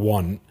that I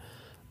want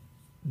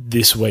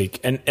this week,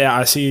 and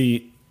I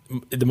see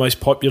the most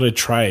popular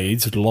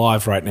trades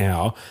live right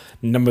now.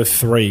 Number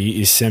 3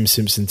 is Sam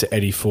Simpson to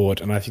Eddie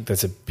Ford, and I think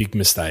that's a big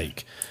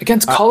mistake.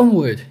 Against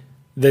Collingwood.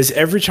 There's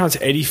every chance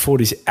Eddie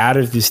Ford is out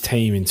of this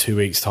team in 2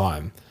 weeks'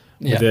 time.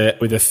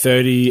 With a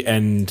 30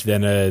 and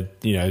then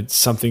a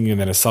something and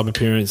then a sub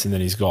appearance and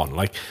then he's gone.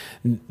 Like,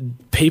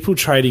 people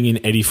trading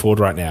in Eddie Ford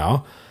right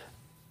now,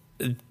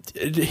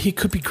 he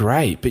could be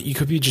great, but you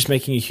could be just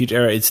making a huge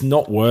error. It's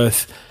not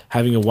worth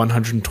having a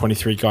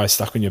 123 guy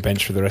stuck on your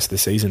bench for the rest of the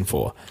season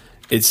for.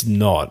 It's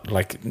not.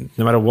 Like,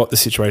 no matter what the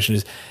situation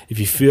is, if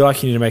you feel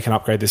like you need to make an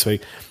upgrade this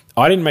week,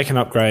 I didn't make an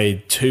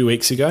upgrade 2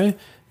 weeks ago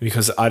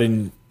because I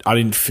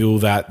didn't feel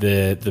that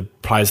the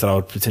players that I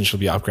would potentially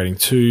be upgrading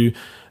to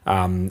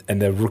and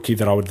the rookie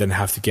that I would then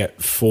have to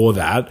get for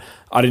that,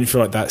 I didn't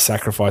feel like that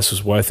sacrifice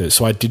was worth it.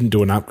 So I didn't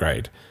do an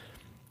upgrade.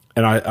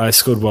 And I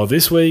scored well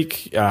this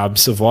week. I'm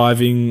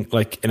surviving,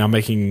 and I'm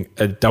making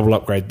a double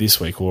upgrade this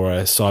week or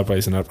a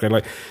sideways and upgrade.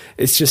 Like,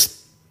 it's just,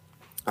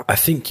 I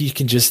think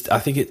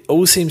it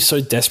all seems so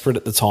desperate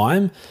at the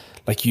time.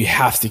 Like, you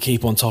have to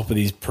keep on top of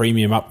these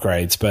premium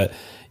upgrades, but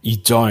you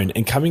don't.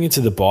 And coming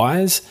into the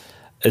buys,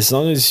 as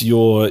long as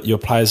your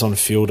players on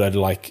field are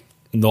like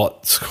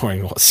not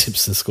scoring what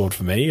Simpson scored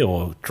for me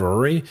or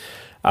Drury,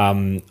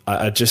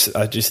 I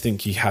just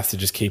think you have to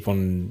just keep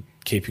on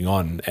keeping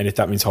on. And if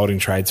that means holding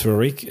trades for a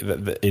week,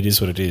 it is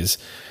what it is.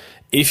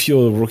 If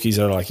your rookies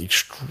are like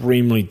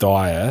extremely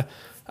dire,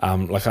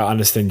 like, I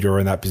understand you're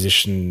in that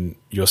position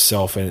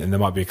yourself, and there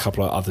might be a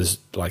couple of others,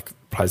 like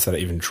players that are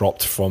even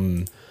dropped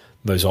from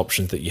those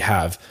options that you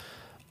have.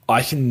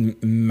 I can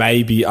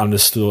maybe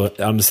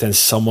understand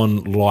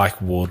someone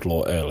like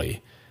Wardlaw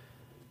early.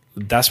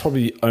 That's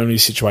probably the only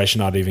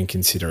situation I'd even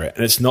consider it.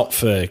 And it's not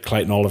for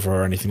Clayton Oliver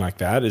or anything like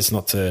that. It's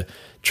not to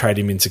trade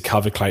him in to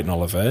cover Clayton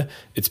Oliver.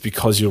 It's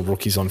because your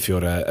rookies on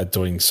field are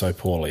doing so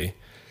poorly.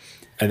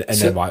 And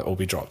they might all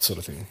be dropped, sort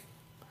of thing.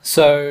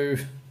 So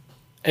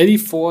Eddie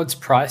Ford's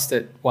priced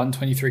at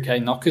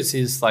 123K, not because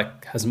he's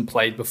hasn't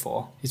played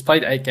before. He's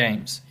played 8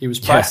 games. He was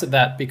priced at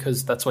that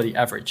because that's what he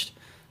averaged.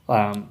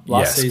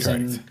 Last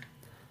season, correct.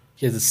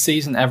 He has a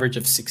season average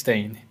of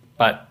 16.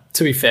 But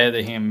to be fair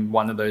to him,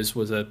 one of those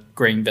was a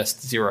green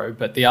vest 0,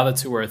 but the other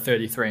two were a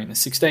 33 and a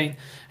 16.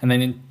 And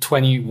then in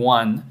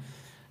 21,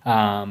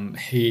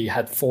 he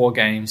had 4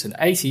 games, an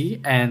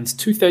 80 and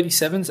 2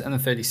 37s and a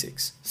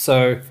 36.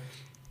 So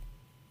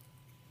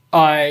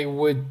I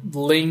would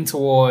lean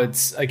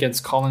towards,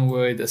 against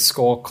Collingwood, a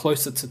score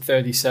closer to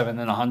 37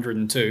 than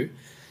 102.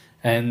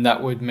 And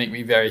that would make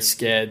me very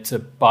scared to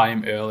buy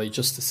him early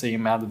just to see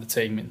him out of the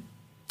team in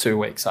 2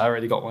 weeks. I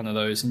already got one of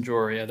those in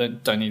Drury. I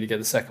don't need to get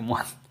a second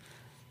one.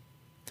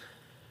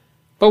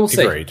 But we'll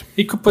see. Agreed.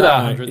 He could put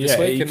out 100 this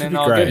week and then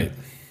I'll get him.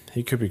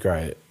 He could be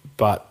great,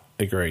 but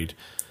agreed.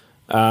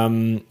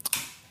 So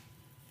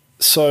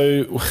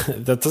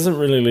that doesn't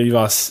really leave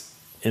us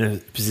in a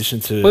position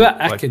to... What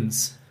about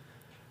Atkins?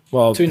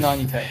 Well,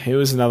 290K. He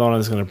was another one I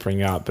was going to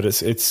bring up, but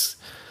it's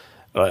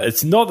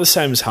not the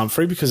same as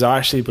Humphrey because I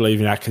actually believe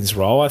in Atkins'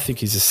 role. I think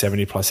he's a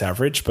 70-plus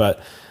average, but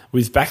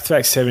with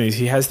back-to-back 70s,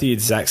 he has the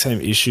exact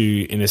same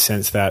issue in a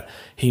sense that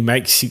he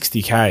makes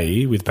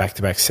 60K with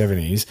back-to-back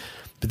 70s,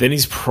 but then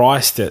he's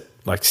priced at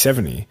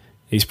 70.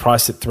 He's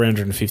priced at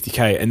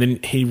 350K, and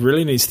then he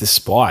really needs to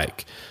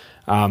spike.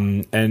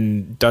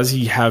 And does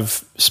he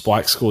have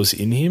spike scores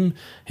in him?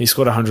 He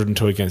scored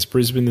 102 against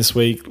Brisbane this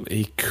week.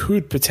 He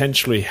could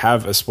potentially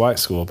have a spike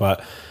score,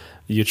 but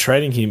you're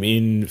trading him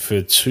in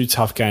for 2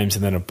 tough games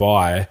and then a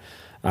bye.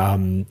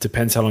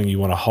 Depends how long you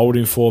want to hold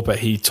him for, but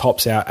he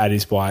tops out at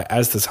his bye,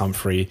 as does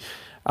Humphrey.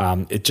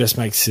 It just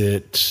makes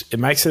it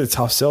a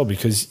tough sell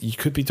because you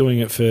could be doing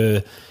it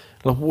for...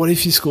 what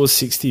if he scores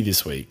 60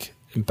 this week,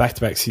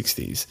 back-to-back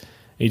 60s?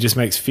 He just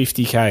makes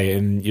 50K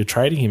and you're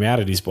trading him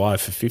out at his buy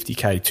for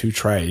 50K, 2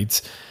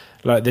 trades.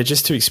 They're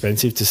just too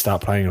expensive to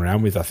start playing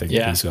around with, I think,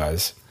 these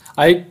guys.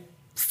 I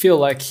feel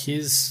like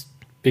his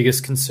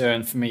biggest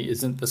concern for me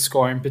isn't the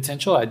scoring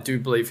potential. I do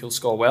believe he'll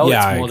score well.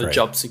 It's more the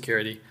job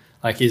security.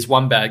 He's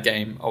one bad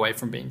game away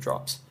from being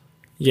dropped.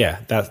 Yeah,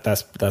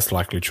 that's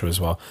likely true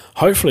as well.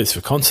 Hopefully it's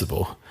for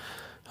Constable.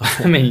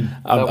 I mean,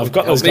 I've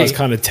got those guys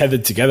kind of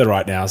tethered together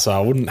right now, so I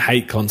wouldn't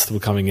hate Constable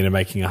coming in and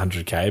making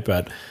 100K,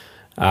 but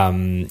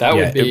That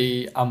would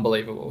be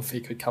unbelievable if he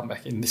could come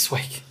back in this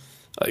week.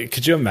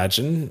 Could you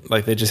imagine?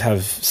 Like, they just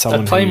have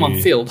someone They'd play him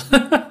on field.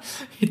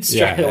 He'd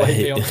straight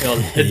away be on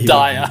field.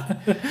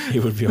 Dyer. He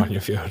would be on your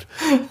field.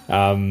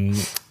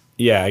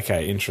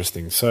 Okay,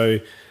 interesting. So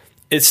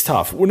it's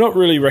tough. We're not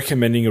really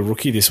recommending a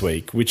rookie this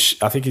week, which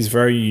I think is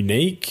very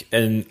unique.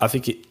 And I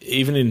think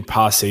even in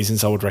past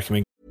seasons, I would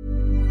recommend.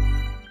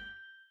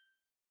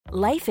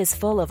 Life is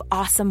full of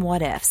awesome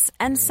what-ifs,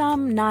 and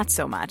some not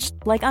so much,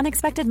 like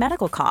unexpected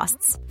medical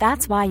costs.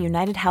 That's why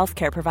United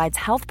Healthcare provides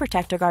Health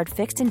Protector Guard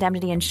fixed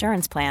indemnity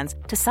insurance plans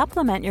to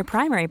supplement your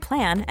primary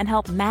plan and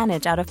help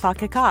manage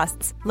out-of-pocket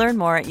costs. Learn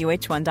more at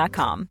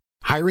uh1.com.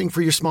 Hiring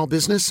for your small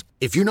business?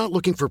 If you're not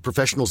looking for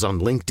professionals on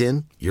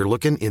LinkedIn, you're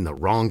looking in the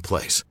wrong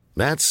place.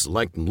 That's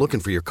like looking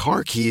for your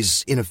car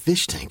keys in a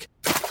fish tank.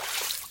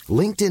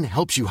 LinkedIn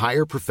helps you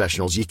hire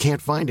professionals you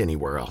can't find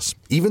anywhere else,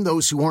 even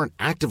those who aren't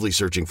actively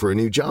searching for a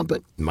new job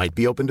but might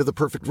be open to the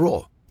perfect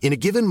role. In a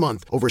given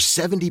month, over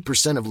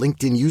 70% of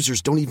LinkedIn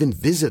users don't even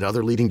visit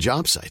other leading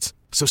job sites.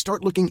 So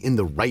start looking in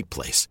the right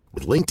place.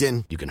 With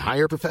LinkedIn, you can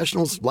hire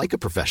professionals like a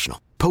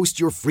professional. Post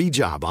your free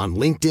job on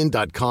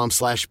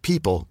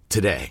linkedin.com/people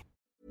today.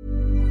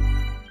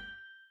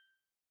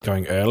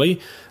 Going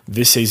early.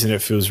 This season,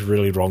 it feels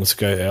really wrong to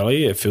go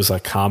early. It feels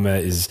like karma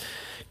is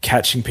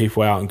catching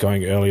people out and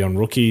going early on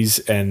rookies,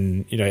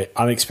 and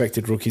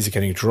unexpected rookies are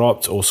getting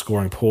dropped or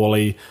scoring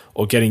poorly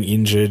or getting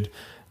injured,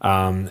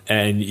 and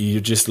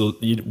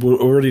we're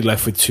already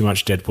left with too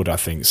much deadwood, I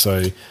think.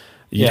 So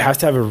you have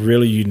to have a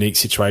really unique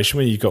situation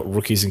where you've got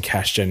rookies and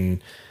cash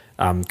gen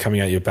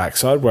coming out your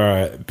backside,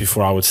 where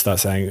before I would start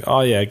saying,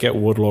 get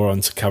Wardlaw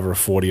on to cover a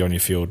 40 on your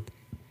field.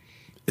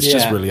 It's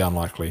just really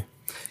unlikely.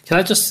 Can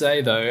I just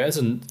say, though,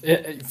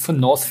 for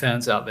North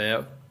fans out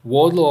there,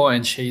 Wardlaw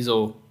and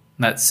Sheasel,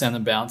 that centre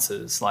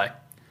bouncers, like,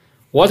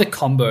 what a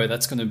combo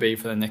that's going to be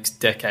for the next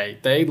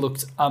decade. They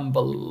looked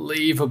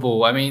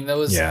unbelievable. I mean, there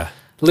was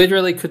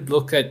literally could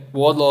look at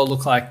Wardlaw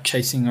look like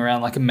chasing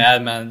around like a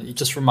madman. It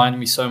just reminded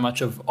me so much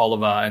of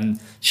Oliver,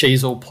 and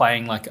Sheasel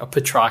playing like a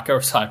Petrarca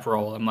type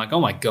role. I'm like, oh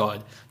my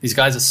God, these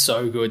guys are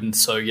so good and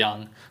so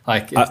young.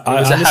 Like, it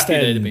was a happy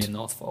day to be in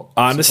Northfolk.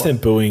 I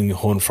understand booing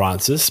Horn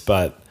Francis,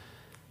 but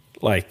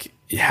like,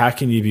 how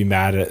can you be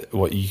mad at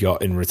what you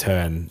got in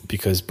return?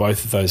 Because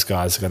both of those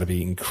guys are going to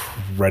be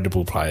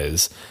incredible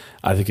players.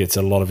 I think it's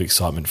a lot of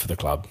excitement for the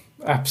club.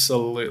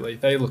 Absolutely.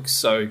 They look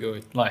so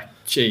good. Like,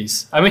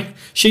 geez. I mean,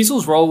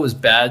 Sheasel's role was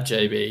bad,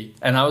 JB.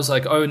 And I was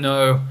like, oh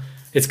no,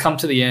 it's come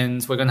to the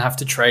end. We're going to have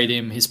to trade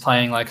him. He's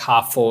playing like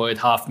half forward,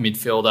 half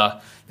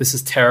midfielder. This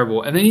is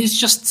terrible. And then he's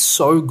just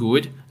so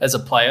good as a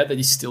player that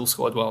he still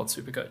scored well at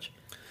SuperCoach.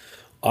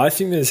 I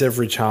think there's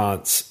every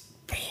chance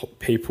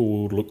people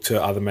will look to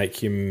either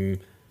make him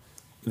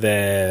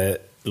their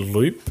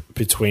loop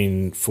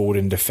between forward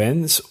and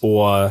defence,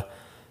 or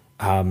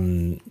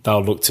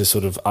they'll look to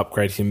sort of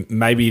upgrade him.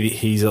 Maybe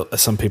he's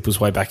some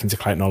people's way back into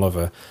Clayton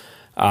Oliver.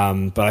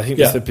 But I think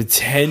there's the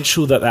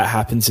potential that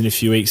happens in a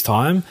few weeks'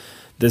 time.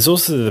 There's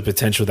also the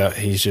potential that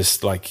he's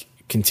just like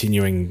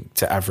continuing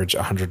to average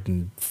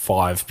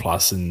 105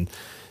 plus and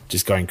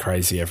just going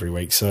crazy every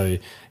week. So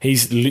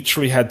he's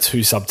literally had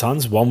 2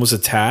 sub-tons. One was a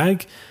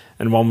tag,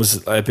 and one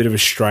was a bit of a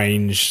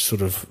strange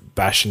sort of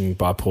bashing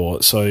by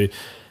Port. So,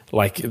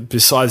 like,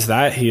 besides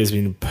that, he has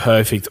been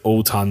perfect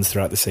all tons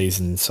throughout the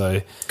season.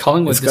 So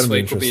Collingwood this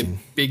week will be a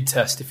big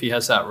test if he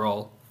has that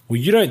role. Well,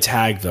 you don't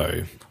tag,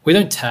 though. We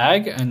don't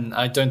tag, and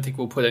I don't think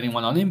we'll put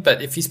anyone on him.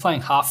 But if he's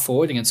playing half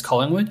forward against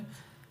Collingwood,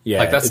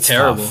 that's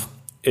terrible. Tough.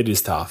 It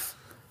is tough.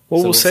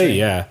 Well, we'll see,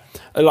 yeah.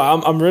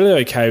 Like, I'm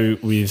really okay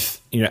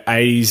with,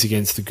 A's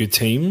against the good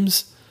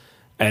teams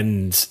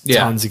and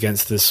tons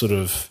against the sort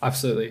of...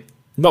 Absolutely.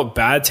 Not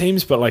bad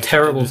teams, but like...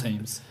 Terrible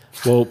teams.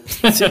 Well,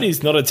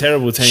 Sydney's not a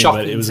terrible team,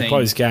 but it was a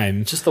close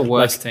game. Just the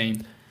worst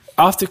team.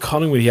 After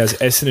Collingwood, he has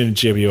Essendon and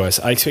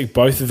GWS. I expect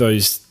both of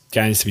those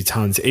games to be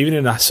tons, even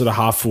in a sort of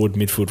half-forward,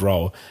 midfield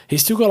role.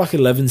 He's still got like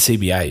 11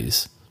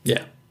 CBAs.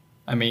 Yeah.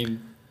 I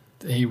mean,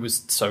 he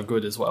was so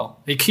good as well.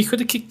 He could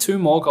have kicked 2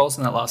 more goals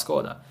in that last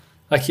quarter.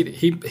 Like,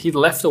 he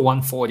left a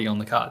 140 on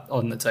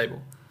the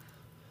table.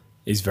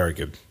 He's very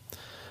good.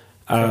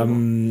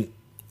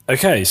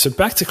 Okay, so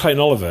back to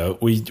Clayton Oliver.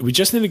 We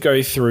just need to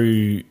go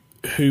through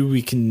who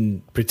we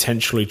can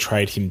potentially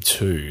trade him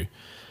to.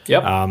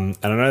 Yep. And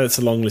I know that's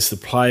a long list of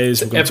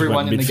players. We're going to talk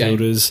about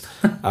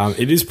midfielders.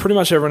 It is pretty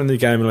much everyone in the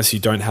game unless you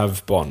don't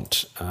have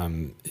Bont.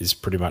 Is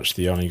pretty much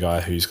the only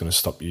guy who's going to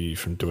stop you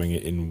from doing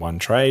it in one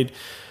trade.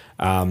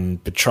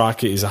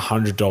 Petrarca is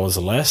 $100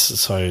 or less,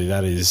 so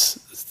that is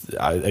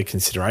a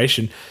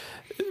consideration.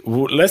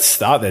 Well, let's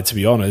start there, to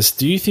be honest.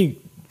 Do you think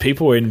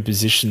people are in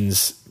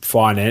positions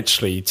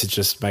financially to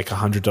just make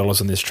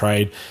 $100 on this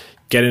trade,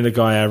 getting a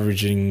guy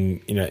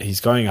averaging,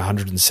 he's going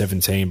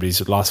 117, but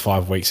his last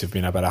 5 weeks have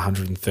been about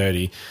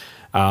 130.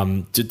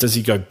 Does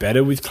he go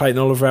better with Clayton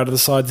Oliver out of the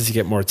side? Does he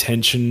get more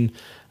attention?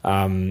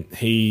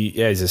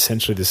 He's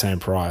essentially the same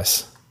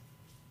price.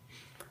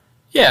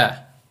 Yeah,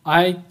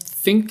 I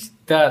think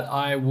that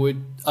I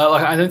would...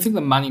 I don't think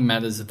the money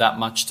matters that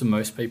much to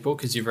most people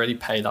because you've already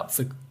paid up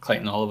for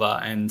Clayton Oliver,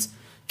 and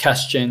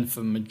cash gen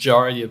for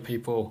majority of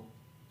people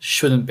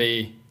shouldn't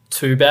be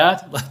too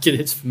bad like it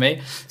is for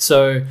me.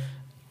 So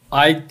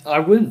I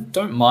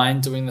don't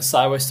mind doing the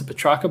sideways to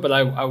Petrarca, but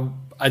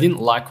I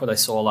didn't like what I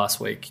saw last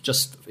week,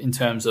 just in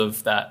terms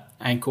of that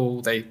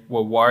ankle. They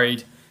were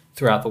worried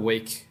throughout the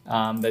week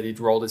that he'd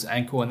rolled his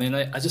ankle, and then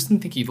I just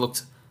didn't think he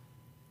looked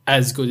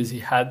as good as he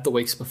had the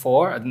weeks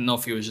before. I didn't know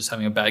if he was just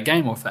having a bad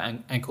game or if the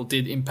ankle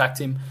did impact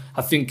him.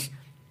 I think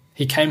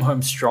he came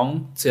home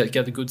strong to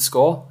get a good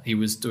score. He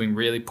was doing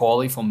really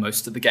poorly for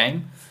most of the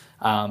game.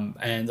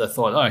 And I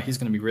thought, he's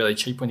going to be really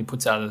cheap when he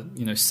puts out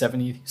a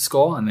 70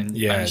 score, and then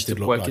managed to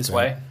work his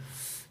way.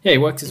 Yeah, he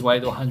worked his way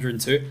to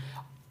 102.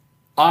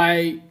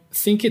 I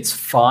think it's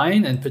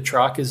fine, and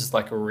Petrarca is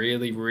like a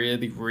really,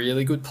 really,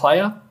 really good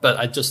player, but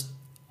I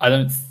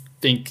don't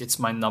think it's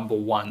my number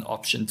one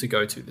option to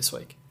go to this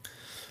week.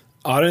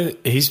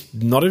 He's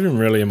not even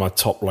really in my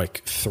top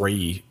like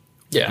 3,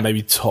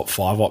 maybe top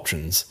 5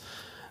 options.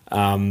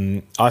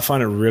 I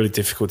find it really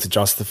difficult to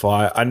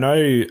justify. I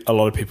know a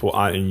lot of people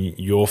aren't in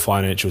your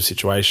financial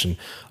situation.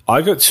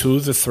 I got 2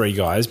 of the 3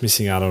 guys,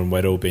 missing out on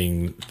Weddle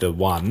being the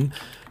one.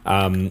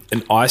 And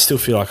I still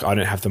feel like I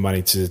don't have the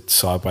money to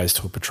sideways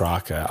to a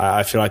Petrarca.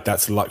 I feel like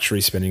that's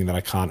luxury spending that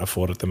I can't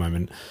afford at the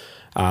moment.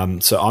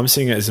 So I'm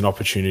seeing it as an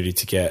opportunity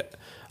to get...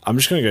 I'm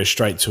just going to go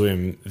straight to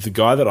him. The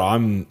guy that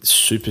I'm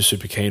super,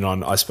 super keen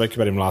on, I spoke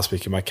about him last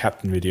week in my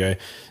captain video,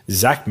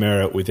 Zach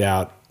Merritt,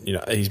 without...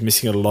 he's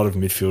missing a lot of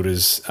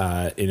midfielders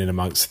in and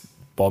amongst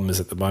Bombers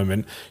at the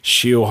moment.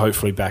 She'll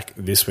hopefully back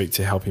this week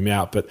to help him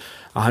out. But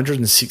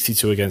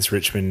 162 against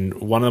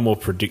Richmond, one of the more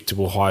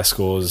predictable high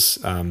scores,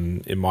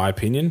 in my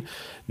opinion.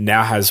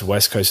 Now has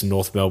West Coast and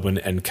North Melbourne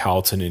and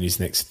Carlton in his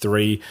next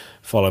 3,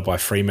 followed by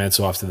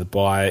Fremantle after the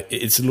bye.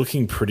 It's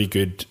looking pretty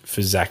good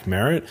for Zach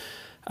Merritt.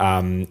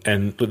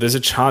 And look, there's a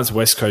chance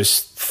West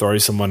Coast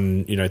throws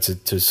someone,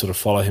 to sort of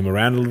follow him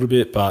around a little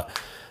bit, but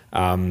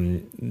I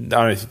don't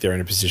think they're in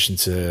a position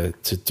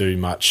to do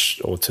much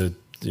or to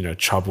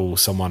trouble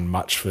someone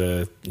much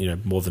for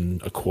more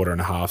than a quarter and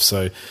a half.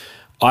 So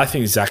I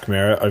think Zach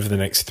Merritt over the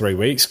next 3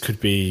 weeks could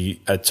be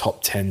a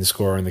top 10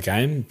 scorer in the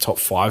game, top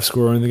 5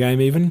 scorer in the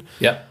game even.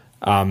 Yeah.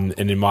 And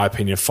in my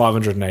opinion,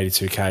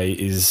 582k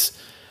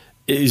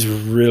is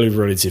really,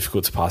 really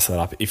difficult to pass that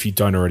up if you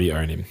don't already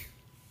own him.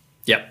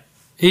 Yep.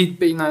 He'd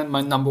be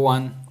my number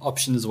one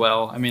option as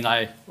well. I mean,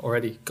 I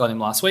already got him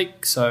last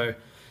week, so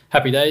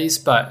happy days,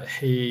 but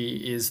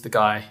he is the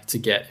guy to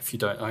get if you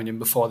don't own him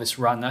before this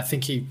run. I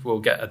think he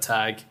will get a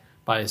tag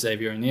by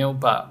Xavier O'Neill,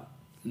 but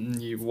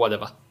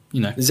whatever,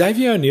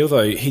 Xavier O'Neill,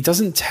 though, he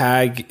doesn't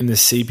tag in the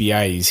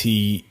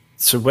CBAs.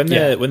 When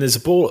there's a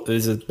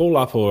ball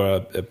up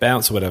or a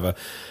bounce or whatever,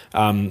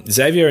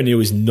 Xavier O'Neill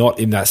is not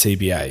in that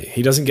CBA.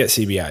 He doesn't get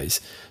CBAs.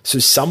 So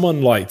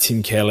someone like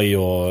Tim Kelly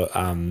or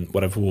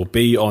whatever will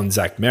be on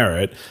Zach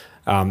Merritt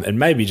and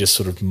maybe just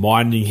sort of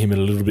minding him a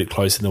little bit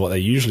closer than what they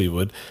usually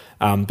would.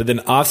 But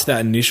then after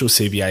that initial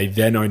CBA,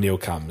 then O'Neill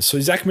comes. So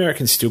Zach Merritt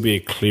can still be a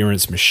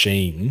clearance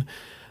machine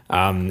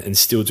and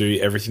still do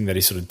everything that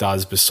he sort of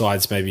does,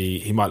 besides maybe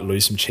he might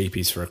lose some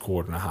cheapies for a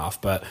quarter and a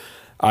half. But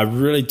I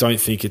really don't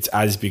think it's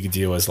as big a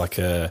deal as like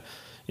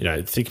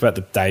think about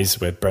the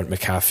days where Brent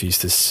McCaff used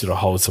to sort of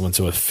hold someone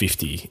to a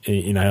 50.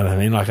 You know what I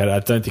mean? Like, I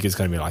don't think it's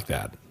going to be like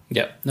that.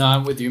 Yeah, no,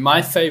 I'm with you.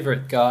 My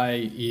favourite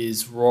guy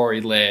is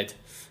Rory Laird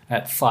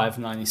at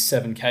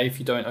 597k if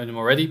you don't own him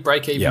already.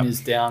 Break even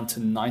is down to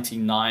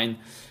 99.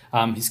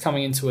 He's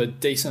coming into a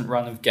decent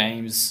run of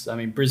games. I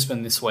mean,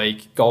 Brisbane this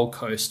week, Gold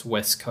Coast,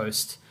 West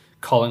Coast,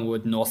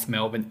 Collingwood, North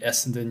Melbourne,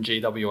 Essendon,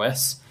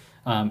 GWS.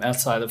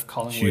 Outside of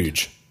Collingwood.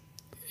 Huge.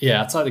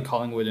 Yeah, outside of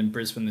Collingwood and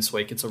Brisbane this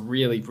week, it's a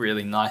really,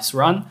 really nice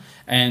run.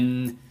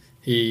 And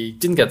he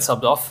didn't get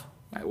subbed off,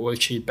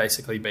 which he'd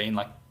basically been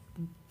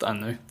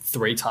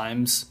 3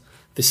 times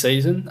this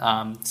season.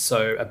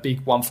 So a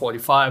big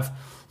 145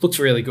 looks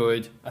really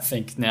good. I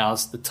think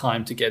now's the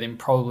time to get him,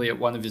 probably at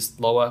one of his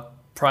lower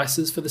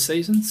prices for the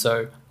season.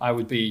 So I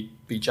would be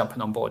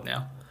jumping on board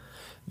now.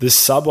 The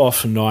sub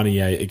off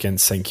 98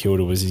 against St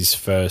Kilda was his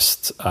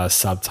first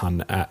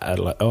sub-ton at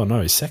Adelaide. Oh,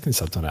 no, his second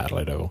sub-ton at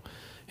Adelaide Oval.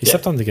 He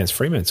sub-tonned against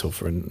Fremantle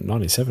for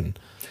 97.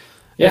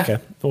 Yeah. Okay.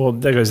 Well,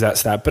 there goes that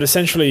stat. But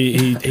essentially,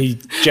 he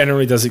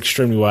generally does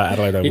extremely well at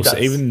Adelaide Oval. So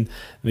even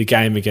the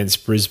game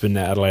against Brisbane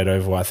at Adelaide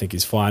Oval, I think,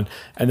 is fine.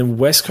 And then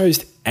West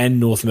Coast and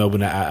North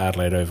Melbourne at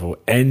Adelaide Oval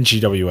and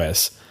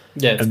GWS.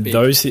 Yeah, it's and big.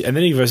 And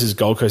then he versus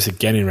Gold Coast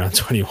again in round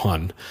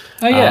 21.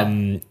 Oh, yeah.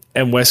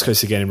 And West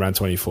Coast again in round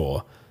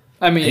 24.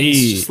 I mean,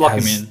 just lock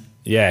him in.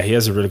 Yeah, he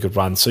has a really good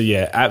run. So,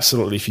 yeah,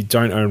 absolutely. If you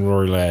don't own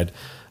Rory Laird,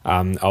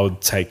 I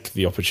would take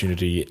the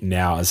opportunity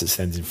now as it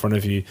stands in front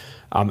of you.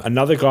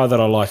 Another guy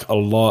that I like a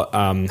lot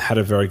had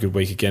a very good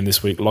week again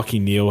this week. Lachie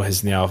Neale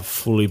has now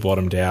fully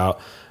bottomed out,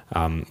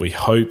 we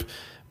hope.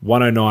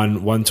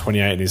 109,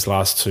 128 in his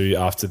last two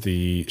after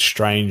the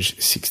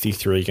strange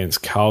 63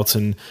 against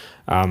Carlton.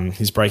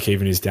 His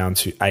break-even is down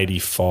to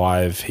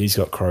 85. He's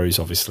got Crows,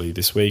 obviously,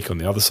 this week on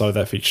the other side of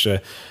that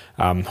fixture.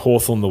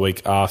 Hawthorn the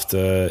week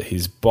after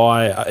his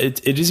bye.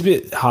 It is a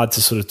bit hard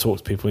to sort of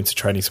talk people into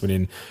trading someone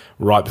in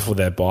right before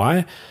their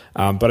bye.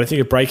 But I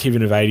think a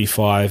break-even of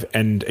 85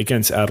 and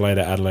against Adelaide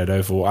at Adelaide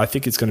Oval, I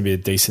think it's going to be a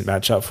decent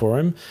matchup for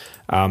him.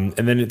 And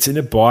then it's in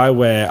a bye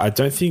where I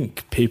don't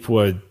think people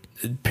are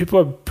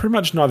pretty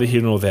much neither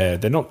here nor there.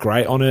 They're not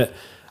great on it.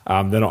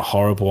 They're not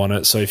horrible on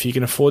it. So if you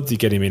can afford to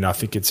get him in, I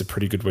think it's a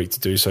pretty good week to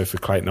do so for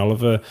Clayton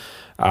Oliver.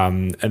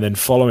 And then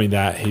following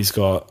that, he's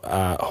got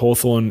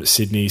Hawthorn,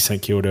 Sydney,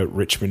 St Kilda,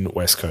 Richmond,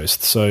 West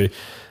Coast. So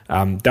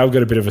they'll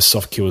get a bit of a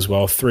soft kill as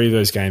well. 3 of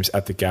those games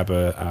at the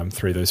Gabba,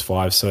 3 of those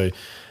 5. So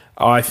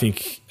I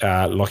think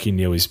Lachie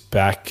Neale is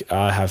back.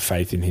 I have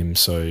faith in him.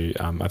 So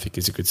I think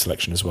it's a good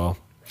selection as well.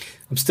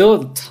 I'm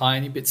still a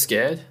tiny bit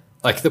scared.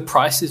 Like, the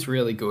price is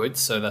really good,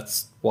 so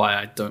that's why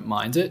I don't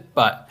mind it.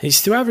 But he's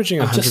still averaging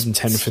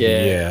 110 for the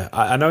year.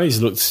 I know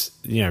he's looked,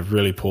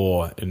 really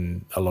poor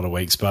in a lot of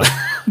weeks, but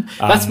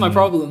that's my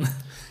problem.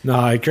 No,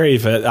 I agree.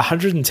 But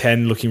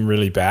 110 looking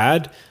really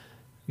bad.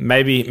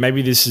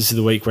 Maybe this is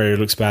the week where he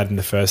looks bad in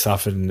the first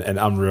half and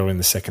unreal in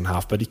the second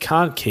half. But he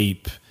can't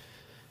keep.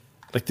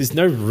 Like, there's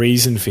no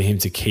reason for him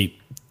to keep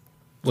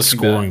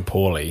scoring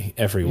poorly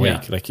every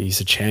week. Yeah. Like,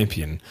 he's a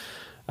champion.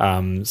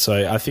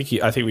 So I think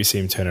we see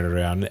him turn it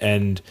around,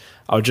 and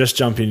I'll just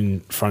jump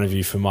in front of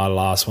you for my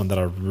last one that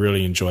I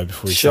really enjoy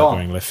before we start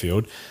going left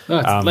field. No,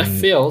 it's left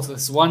field.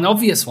 It's one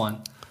obvious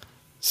one.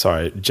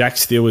 Sorry, Jack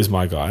Steele is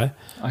my guy.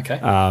 Okay.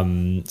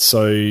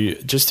 So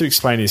just to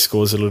explain his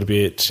scores a little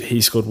bit,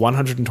 he scored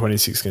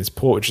 126 against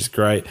Port, which is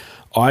great.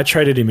 I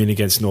traded him in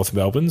against North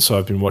Melbourne, so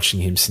I've been watching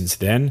him since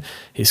then.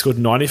 He scored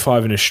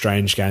 95 in a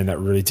strange game that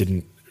really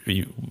didn't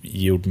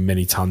yield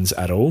many tons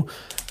at all.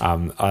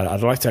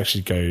 I'd like to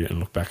actually go and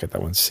look back at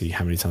that one to see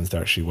how many tons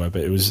there actually were,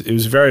 but it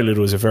was very little.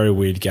 It was a very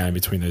weird game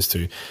between those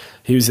two.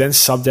 He was then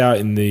subbed out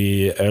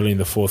early in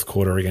the fourth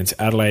quarter against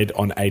Adelaide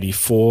on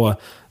 84.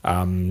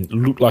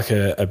 Looked like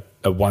a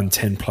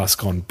 110 plus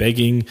gone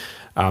begging,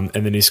 and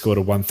then he scored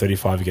a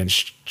 135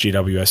 against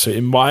GWS. So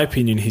in my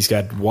opinion, he's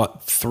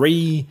got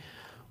 3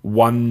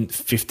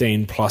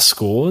 115 plus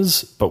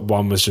scores, but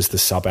one was just the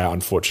sub out,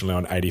 unfortunately,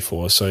 on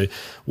 84. So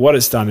what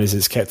it's done is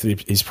it's kept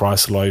his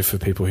price low for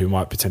people who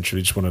might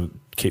potentially just want to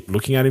keep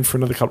looking at him for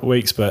another couple of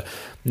weeks. But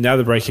now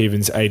the break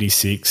even's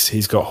 86.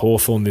 He's got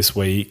Hawthorn this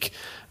week,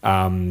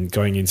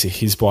 going into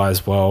his bye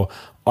as well.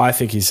 I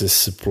think he's a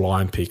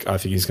sublime pick. I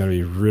think he's going to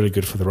be really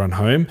good for the run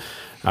home.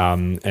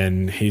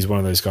 And he's one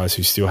of those guys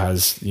who still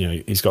has,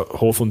 he's got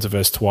Hawthorn to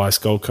verse twice,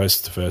 Gold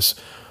Coast to verse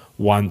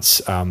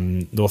once,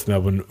 North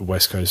Melbourne,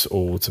 West Coast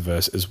all to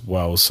verse as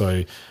well.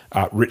 So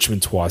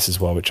Richmond twice as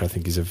well, which I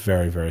think is a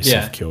very, very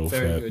soft kill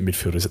for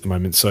midfielders at the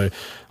moment. So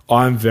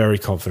I'm very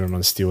confident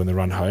on Steele in the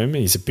run home.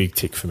 He's a big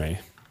tick for me.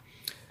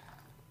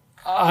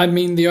 I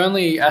mean, the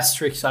only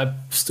asterisk I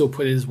still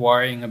put is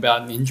worrying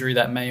about an injury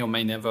that may or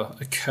may never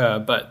occur,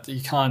 but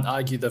you can't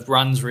argue the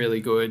run's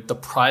really good. The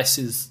price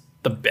is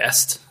the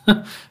best.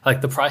 Like,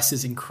 the price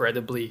is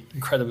incredibly,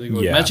 incredibly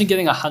good. Yeah. Imagine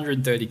getting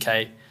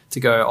 130K to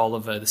go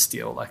Oliver to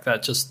Steele. Like,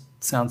 that just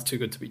sounds too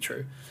good to be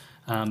true.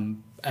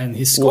 And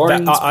his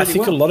scoring I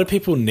think a lot of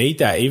people need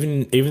that,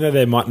 even though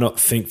they might not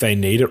think they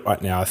need it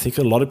right now. I think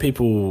a lot of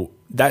people,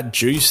 that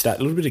juice,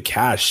 that little bit of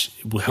cash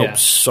will help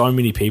so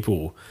many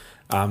people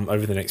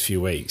over the next few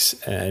weeks.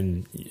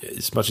 And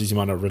as much as you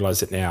might not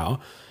realise it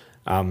now,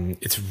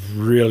 it's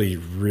really,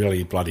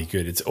 really bloody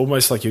good. It's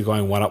almost like you're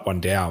going one up,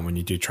 one down when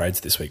you do trades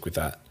this week with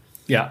that.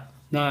 Yeah.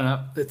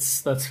 No,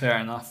 that's fair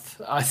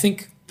enough. I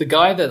think the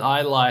guy that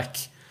I like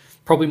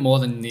probably more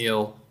than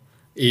Neale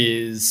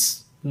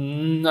is a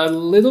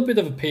little bit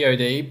of a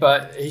POD,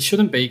 but he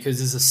shouldn't be because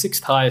he's the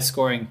 6th highest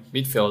scoring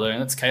midfielder,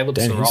 and it's Caleb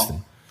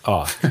Sarong.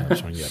 Oh,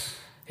 yeah.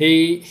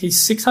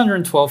 He's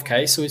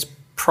 612K, so it's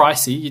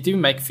pricey. You do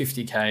make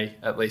 50K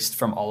at least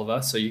from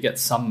Oliver, so you get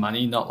some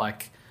money, not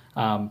like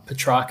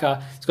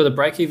Petrarca. He's got a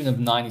break-even of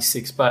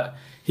 96, but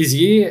his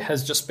year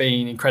has just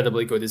been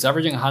incredibly good. He's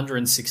averaging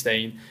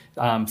 116,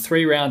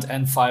 3-round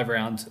and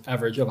 5-round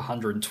average of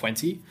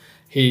 120.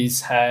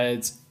 He's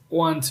had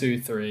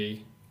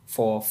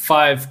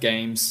 5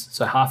 games,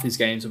 so half his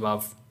games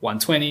above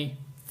 120,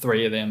 4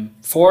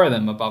 of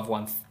them above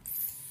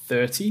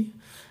 130.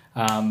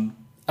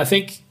 I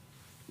think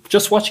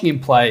just watching him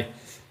play,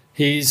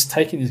 he's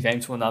taken his game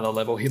to another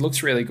level. He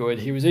looks really good.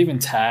 He was even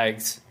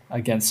tagged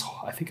against,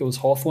 I think it was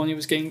Hawthorn. He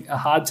was getting a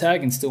hard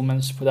tag and still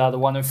managed to put out a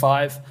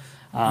 105.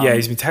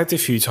 He's been tagged a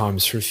few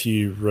times for a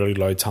few really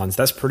low tons.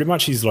 That's pretty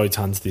much his low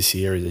tons this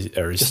year,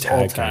 are his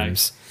tag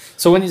games.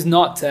 So when he's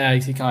not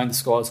tagged, he kind of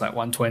scores like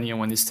 120, and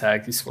when he's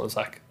tagged, he scores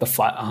like the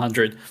flat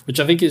 100, which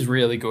I think is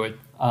really good.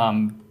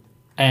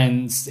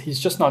 And he's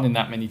just not in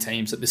that many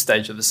teams at this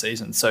stage of the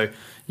season. So you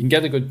can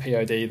get a good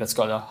POD that's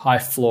got a high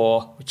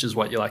floor, which is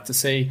what you like to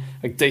see,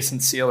 a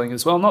decent ceiling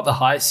as well. Not the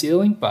high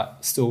ceiling,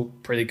 but still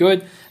pretty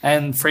good.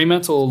 And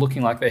Fremantle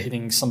looking like they're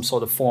hitting some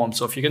sort of form.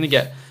 So if you're going to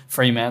get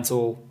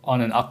Fremantle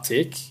on an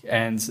uptick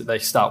and they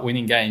start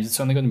winning games, it's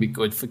only going to be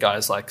good for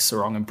guys like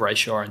Sarong and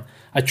Brayshaw. And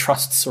I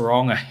trust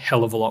Sarong a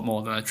hell of a lot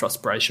more than I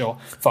trust Brayshaw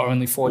for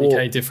only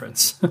 40k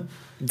difference.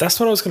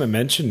 That's what I was going to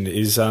mention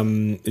is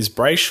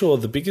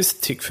Brayshaw. The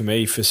biggest tick for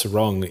me for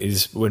Sarong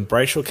is when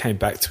Brayshaw came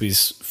back to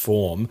his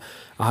form,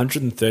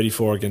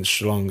 134 against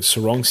Geelong.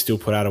 Sarong still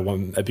put out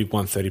a big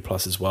 130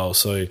 plus as well.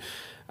 So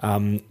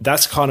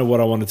that's kind of what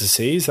I wanted to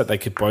see, is that they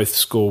could both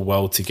score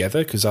well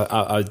together, because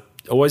I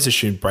always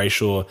assumed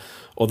Brayshaw,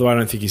 although I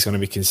don't think he's going to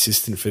be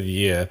consistent for the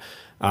year,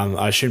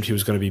 I assumed he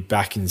was going to be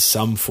back in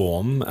some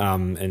form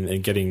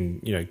and getting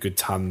good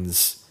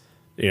tons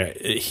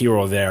here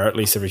or there at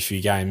least every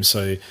few games.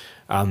 So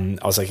I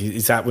was like,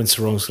 is that when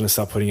Sarong's going to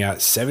start putting out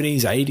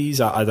 70s, 80s?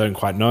 I don't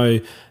quite know.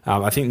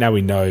 I think now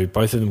we know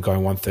both of them going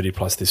 130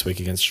 plus this week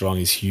against Geelong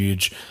is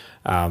huge.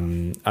 I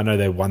know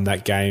they won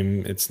that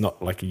game. It's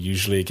not like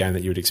usually a game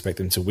that you would expect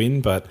them to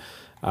win, but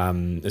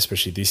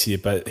especially this year.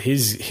 But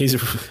his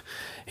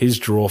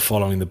draw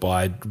following the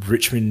bye,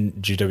 Richmond,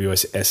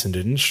 GWS,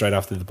 Essendon, straight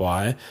after the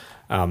bye,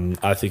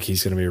 I think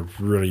he's going to be a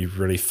really,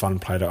 really fun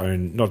player to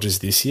own, not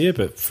just this year,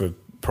 but for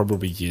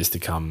probably years to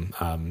come,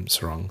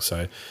 Sarong.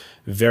 So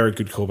very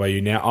good call by you.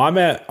 Now,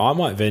 I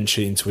might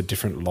venture into a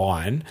different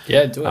line.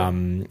 Yeah, do it.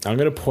 I'm going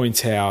to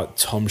point out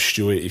Tom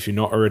Stewart. If you're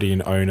not already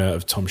an owner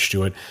of Tom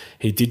Stewart,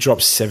 he did drop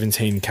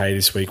 17k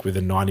this week with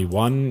a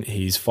 91.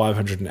 He's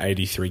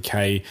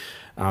 583k.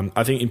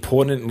 I think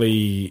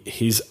importantly,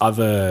 his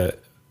other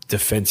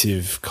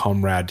defensive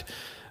comrade,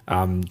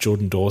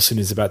 Jordan Dawson,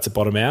 is about to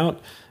bottom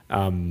out.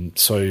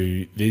 So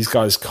these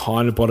guys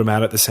kind of bottom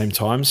out at the same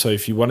time. So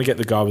if you want to get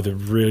the guy with a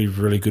really,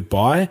 really good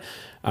buy,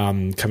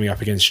 coming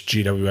up against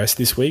GWS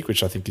this week,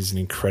 which I think is an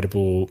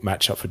incredible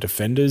matchup for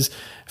defenders,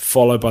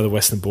 followed by the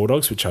Western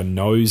Bulldogs, which I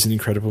know is an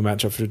incredible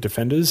matchup for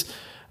defenders.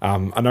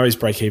 I know his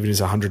break-even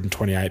is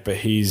 128, but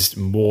he's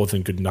more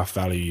than good enough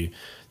value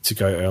to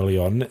go early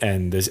on,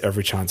 and there's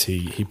every chance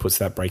he puts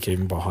that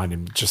break-even behind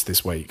him just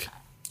this week.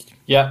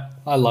 Yeah,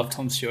 I love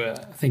Tom Stewart.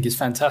 I think he's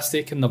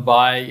fantastic, and the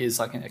buy is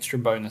like an extra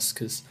bonus,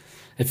 because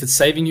if it's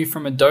saving you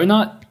from a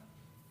donut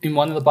in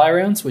one of the buy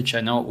rounds, which I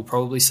know it will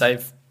probably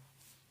save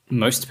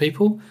most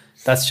people,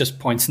 that's just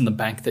points in the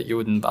bank that you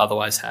wouldn't have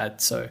otherwise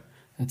had. So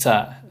it's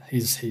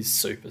he's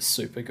super,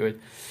 super good.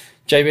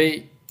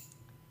 JB,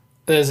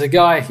 there's a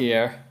guy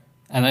here,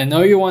 and I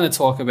know you want to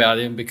talk about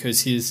him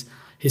because his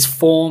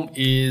form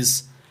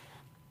is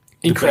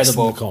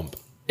incredible. The best in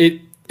the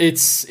comp.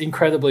 It's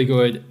incredibly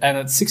good. And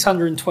at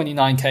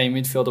 629k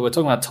midfielder, we're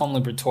talking about Tom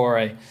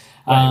Liberatore.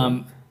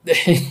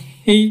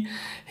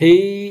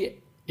 He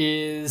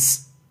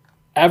is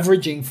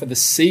averaging for the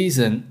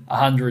season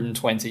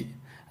 120.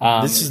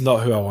 This is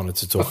not who I wanted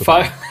to talk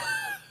about.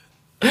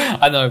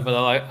 I know, but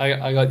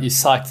I got you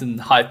psyched and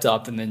hyped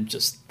up, and then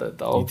just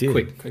the old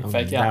quick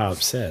fake out. I'm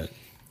upset.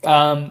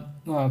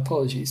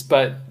 Apologies.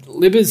 But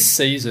Libba's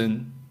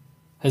season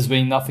has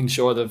been nothing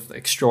short of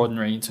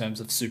extraordinary in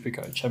terms of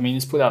SuperCoach. I mean,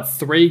 he's put out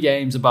 3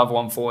 games above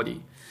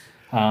 140.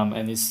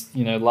 And his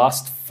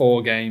last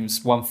 4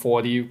 games,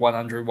 140,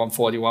 100,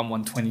 141,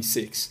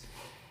 126.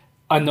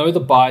 I know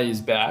the buy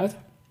is bad,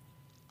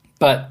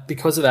 but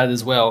because of that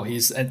as well,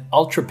 he's an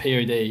ultra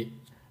POD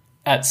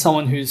at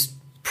someone who's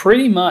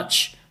pretty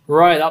much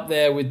right up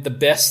there with the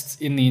best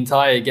in the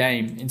entire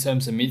game in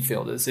terms of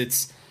midfielders.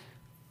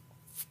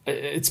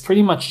 It's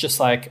pretty much just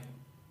like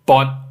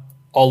Bont,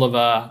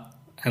 Oliver,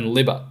 and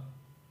Libba.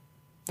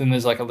 Then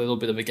there's like a little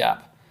bit of a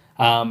gap.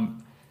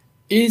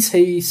 Is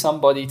he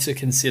somebody to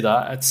consider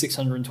at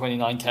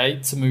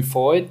 629k to move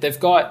forward? They've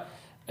got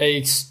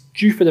a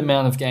stupid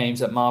amount of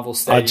games at Marvel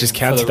Stadium. I just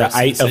counted that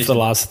 8 of the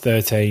last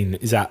 13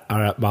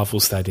 are at Marvel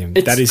Stadium.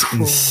 That is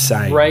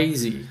insane.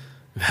 Crazy.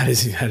 That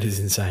is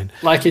insane.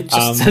 Like, it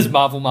just says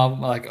Marvel.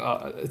 Like,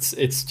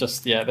 it's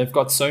just, yeah, they've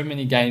got so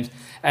many games.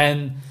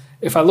 And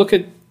if I look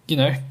at,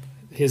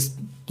 his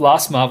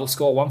last Marvel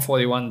score,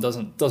 141,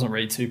 doesn't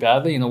read too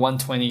badly,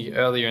 120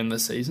 earlier in the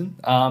season.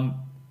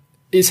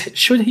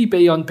 Should he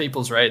be on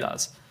people's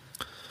radars?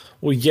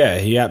 Well, yeah,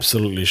 he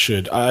absolutely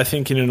should. I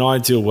think in an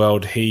ideal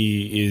world,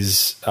 he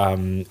is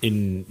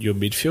in your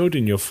midfield,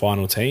 in your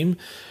final team.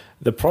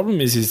 The problem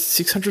is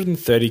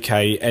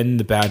 630k and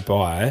the bad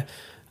buy.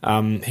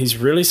 He's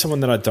really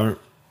someone that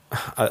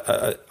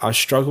I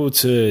struggle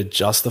to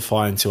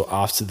justify until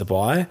after the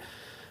buy.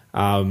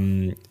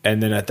 And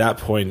then at that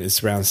point,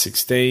 it's round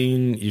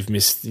 16. You've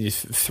missed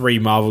 3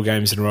 Marvel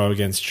games in a row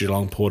against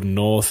Geelong, Port and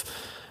North,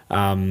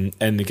 and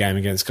the game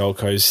against Gold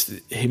Coast.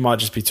 He might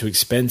just be too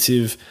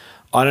expensive.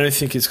 I don't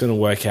think it's going to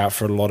work out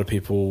for a lot of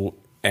people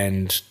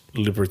and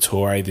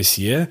Liberatore this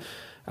year.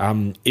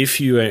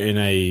 If you are in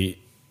a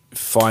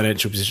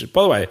financial position,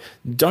 by the way,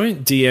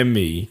 don't DM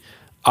me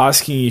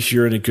asking if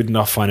you're in a good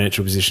enough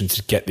financial position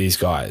to get these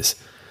guys.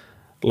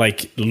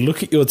 Like,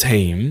 look at your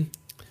team.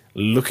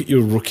 look at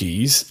your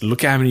rookies,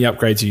 look at how many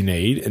upgrades you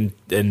need,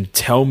 and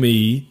tell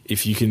me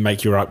if you can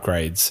make your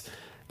upgrades.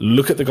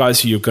 Look at the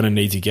guys who you're going to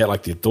need to get,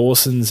 like the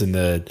Dawsons and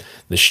the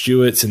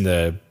Stewarts and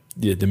the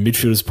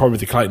midfielders, probably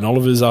the Clayton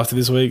Olivers after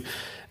this week,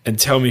 and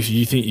tell me if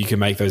you think you can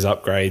make those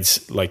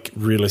upgrades like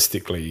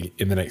realistically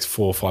in the next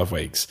 4 or 5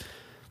 weeks.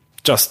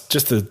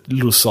 Just a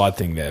little side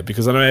thing there,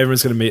 because I know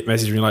everyone's going to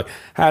message me like,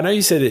 hey, I know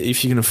you said that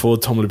if you can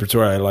afford Tom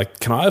Liberatore, like,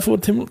 can I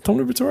afford Tom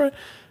Liberatore?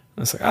 I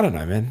was like, I don't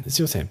know, man. It's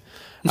your team.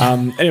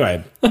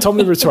 Anyway, Tom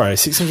Liberatore,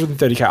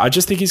 630K. I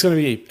just think he's going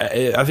to be.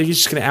 I think he's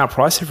just going to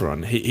outprice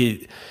everyone.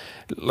 He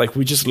like,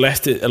 we just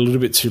left it a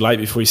little bit too late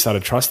before we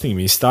started trusting him.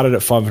 He started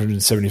at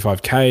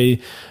 575K.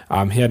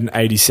 He had an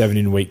 87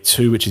 in week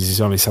 2, which is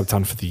his only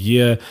sub-ton for the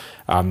year.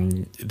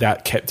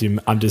 That kept him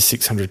under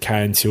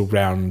 600K until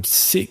round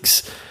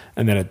 6.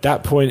 And then at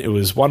that point, it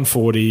was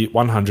 140,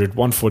 100,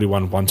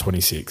 141,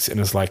 126. And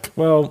it's like,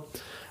 well,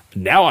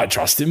 now I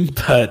trust him,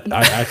 but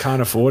I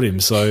can't afford him.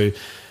 So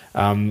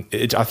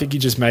I think he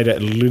just made it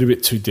a little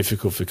bit too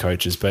difficult for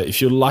coaches. But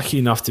if you're lucky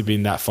enough to be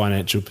in that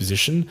financial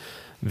position,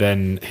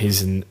 then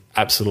he's an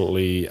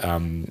absolutely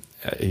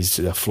he's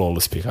a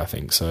flawless pick, I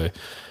think. So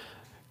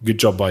good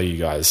job by you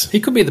guys. He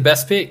could be the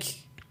best pick.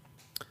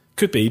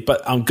 Could be,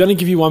 but I'm going to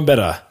give you one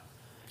better.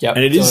 Yep,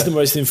 and it is the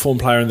most informed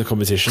player in the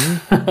competition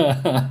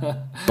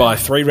by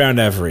 3-round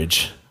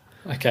average.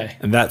 Okay.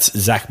 And that's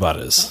Zach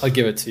Butters. I'll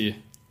give it to you.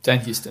 Dan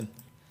Houston.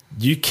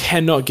 You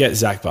cannot get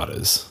Zach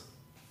Butters.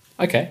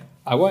 Okay,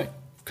 I won't.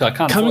 Because I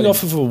can't. Coming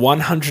off of a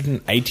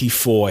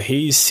 184,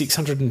 he's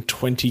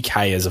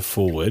 620K as a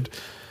forward.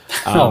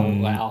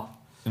 Wow.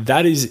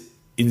 That is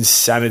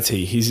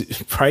insanity. His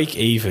break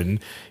even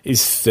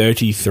is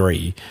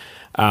 33.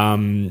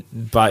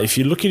 But if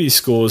you look at his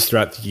scores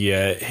throughout the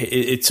year,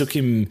 it took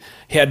him,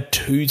 he had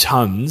 2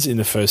 tons in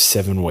the first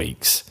 7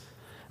 weeks.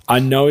 I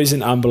know he's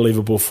in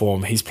unbelievable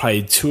form. He's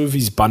played 2 of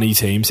his bunny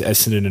teams,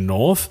 Essendon and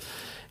North.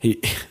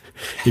 He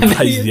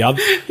plays the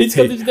other. He's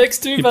got his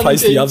next 2 bunny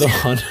teams. He plays the other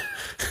one.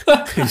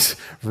 He's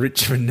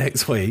Richmond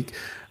next week.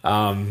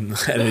 And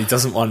he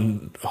doesn't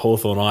want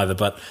Hawthorn either,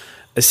 but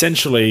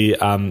essentially,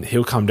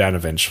 he'll come down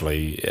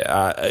eventually.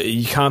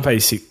 You can't pay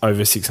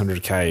over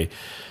 600K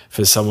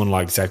for someone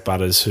like Zach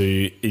Butters,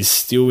 who is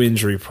still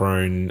injury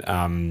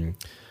prone,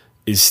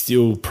 is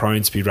still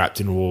prone to be wrapped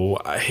in wool.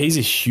 He's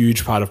a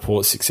huge part of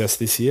Port's success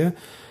this year.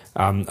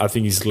 I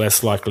think he's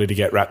less likely to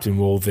get wrapped in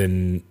wool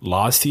than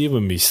last year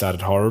when we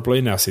started horribly,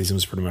 and our season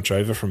was pretty much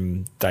over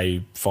from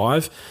day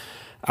 5.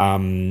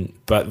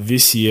 But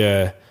this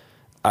year,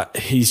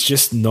 he's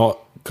just not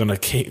going to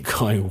keep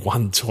going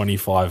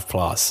 125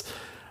 plus.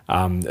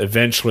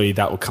 Eventually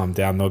that will come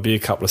down. There'll be a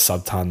couple of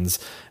sub-tons.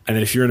 And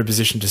then if you're in a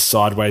position to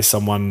sideways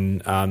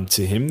someone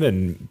to him,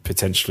 then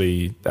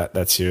potentially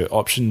that's your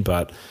option,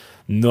 but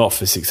not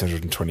for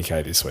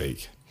 620K this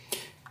week.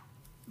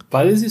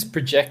 Butters is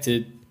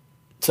projected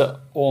to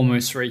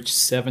almost reach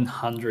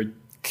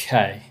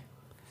 700K.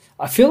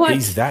 I feel like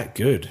he's that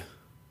good.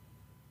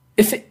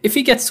 If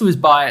he gets to his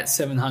buy at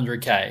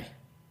 700K,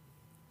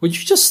 would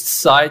you just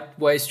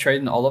sideways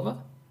trade in Oliver?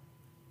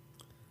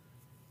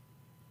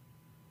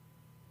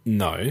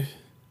 No.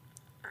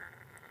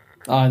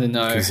 I don't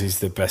know. Because he's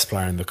the best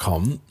player in the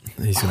comp.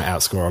 He's going to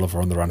outscore Oliver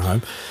on the run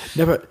home.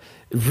 No, but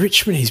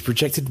Richmond, he's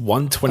projected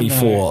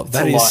 124.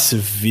 That is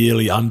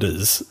severely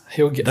unders.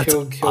 He'll beat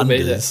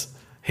it.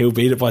 He'll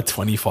beat it by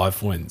 25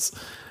 points.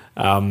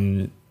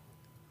 And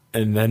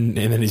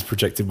then he's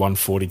projected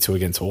 142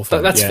 against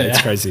Hawthorn. That's fair.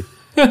 It's crazy.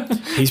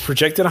 He's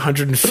projected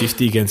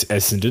 150 against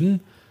Essendon.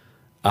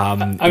 I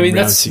mean,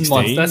 that's just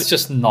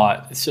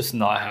not. It's just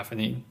not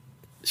happening.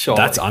 Sure,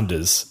 that's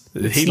unders.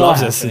 He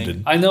loves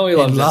Essendon. I know he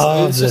loves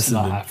Essendon. It's just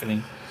not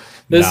happening.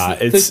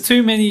 There's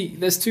too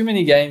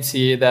many games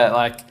here that,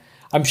 like,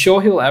 I'm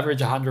sure he'll average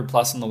 100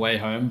 plus on the way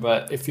home.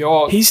 But if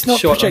you're he's not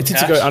projected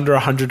to go under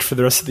 100 for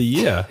the rest of the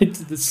year.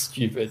 It's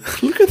stupid.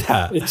 Look at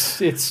that.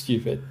 It's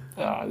stupid.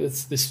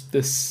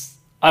 This.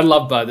 I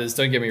love Butters.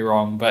 Don't get me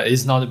wrong, but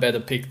he's not a better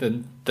pick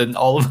than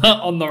Oliver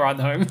on the run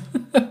home.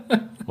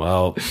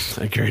 Well,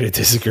 agree to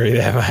disagree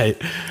there,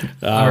 mate.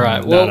 All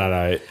right. Well,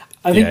 no.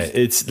 I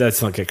think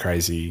let's not get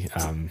crazy.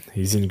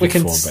 He's in good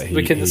form, but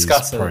he's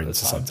prone to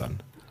sub-ton.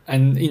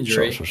 And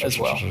injury as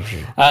well.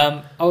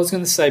 I was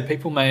going to say,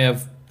 people may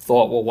have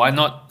thought, well, why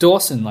not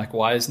Dawson? Like,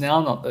 why is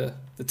now not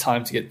the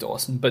time to get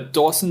Dawson? But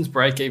Dawson's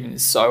break-even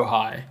is so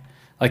high.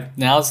 Like,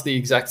 now's the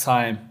exact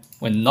time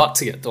when not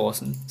to get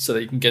Dawson, so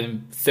that you can get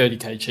him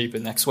 30K cheaper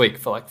next week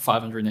for like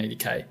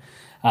 580K.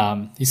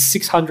 He's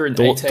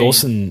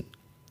 618.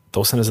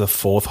 Dawson is the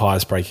 4th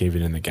highest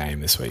break-even in the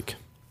game this week.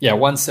 Yeah,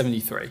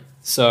 173.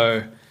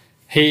 So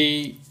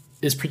he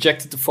is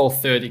projected to fall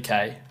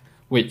 30K,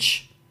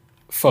 which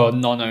for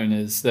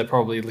non-owners, they're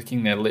probably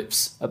licking their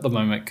lips at the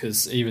moment,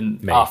 because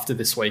even after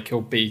this week,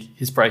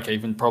 his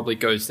break-even probably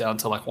goes down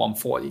to like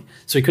 140.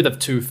 So he could have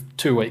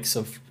two weeks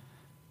of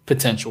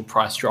potential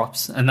price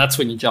drops, and that's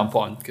when you jump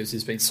on, because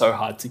he's been so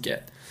hard to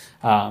get.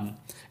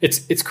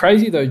 It's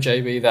crazy though,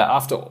 JB, that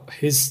after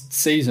his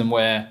season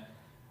where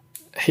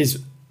he's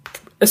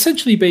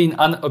essentially been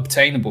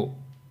unobtainable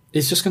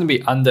It's just going to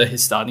be under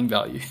his starting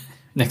value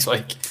next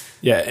week.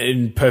 Yeah,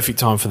 in perfect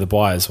time for the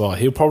buy as well.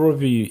 He'll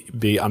probably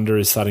be under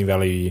his starting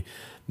value,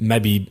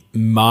 maybe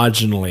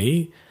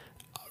marginally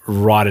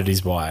right at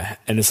his buy.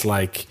 And it's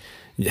like,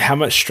 how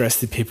much stress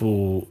did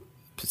people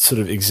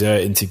sort of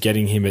exert into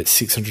getting him at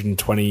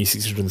 620,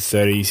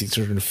 630,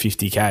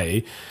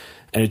 650K?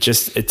 And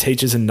it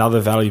teaches another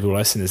valuable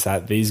lesson, is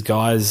that these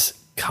guys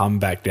come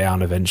back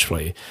down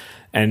eventually.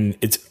 And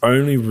it's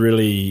only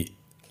really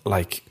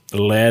like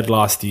Laird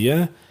last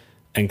year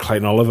and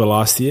Clayton Oliver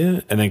last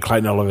year and then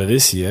Clayton Oliver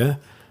this year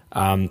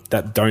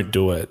that don't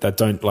do it, that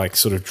don't like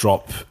sort of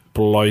drop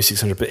below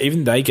 600. But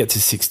even they get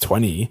to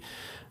 620,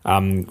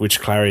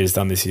 which Clary has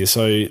done this year.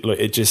 So look,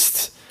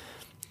 it's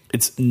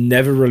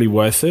never really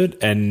worth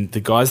it. And the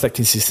guys that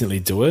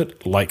consistently do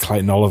it, like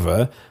Clayton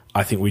Oliver,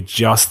 I think we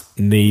just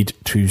need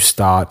to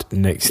start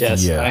next year.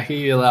 Yes, I hear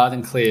you loud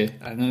and clear.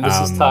 I know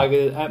this is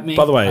targeted at me.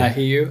 By the way, I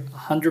hear you 100%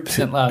 loud and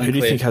clear. Who do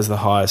you think has the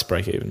highest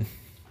break-even?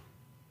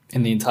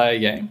 In the entire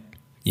game?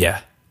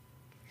 Yeah.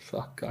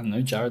 Fuck, I don't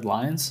know, Jared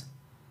Lyons?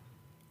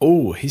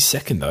 Oh, he's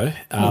second though.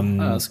 That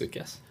was a good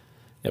guess.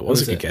 It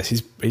was a good guess.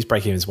 His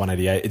break-even is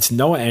 188. It's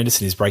Noah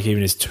Anderson. His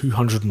break-even is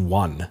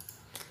 201.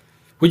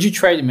 Would you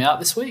trade him out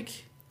this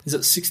week? Is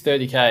it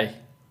 630K?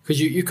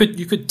 Because you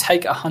could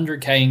take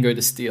 100K and go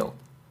to steal.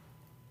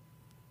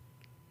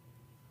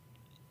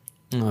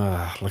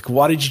 Like,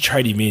 why did you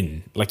trade him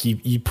in? Like,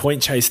 you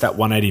point chased that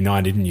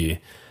 189, didn't you?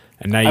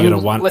 And now you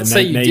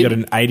got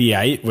an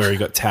 88 where he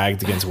got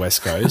tagged against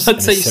West Coast and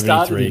a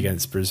 73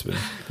 against Brisbane.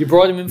 You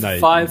brought him in for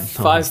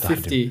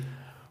 550.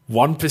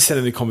 1%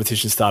 of the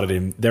competition started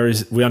him.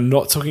 We are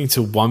not talking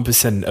to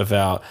 1%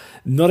 of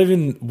not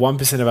even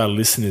 1% of our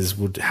listeners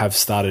would have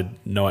started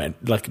Noah.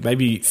 Like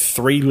maybe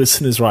 3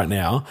 listeners right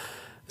now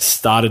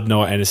started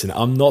Noah Anderson.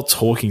 I'm not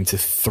talking to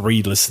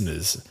 3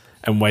 listeners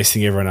and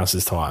wasting everyone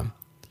else's time.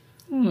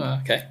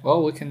 Okay,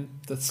 well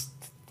that's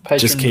Patreon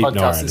just keep podcast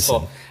Noah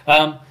Anderson.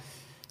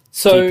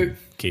 So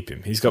keep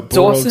him. He's got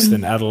Bulldogs, Dawson,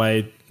 then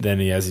Adelaide,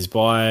 then he has his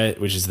bye,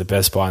 which is the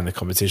best bye in the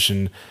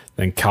competition,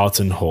 then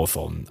Carlton,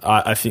 Hawthorn.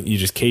 I think you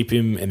just keep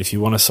him, and if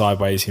you want to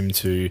sideways him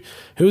to...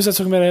 Who was I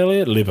talking about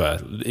earlier?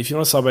 Libba. If you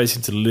want to sideways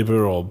him to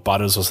Libba or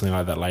Butters or something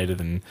like that later,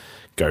 then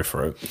go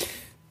for it.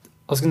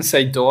 I was going to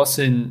say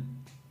Dawson...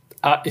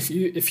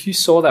 if you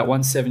saw that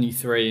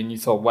 173 and you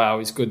thought, wow,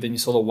 he's good, then you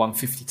saw the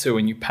 152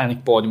 and you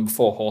panic bought him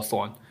before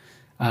Hawthorn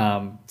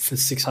for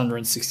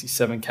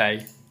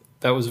 667K.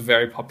 That was a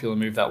very popular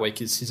move that week.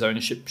 His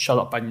ownership shot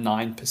up by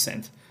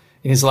 9%.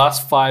 In his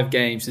last 5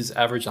 games, he's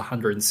averaged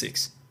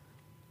 106.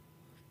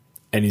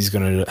 And he's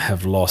going to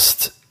have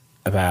lost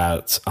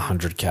about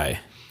 100K.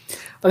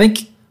 I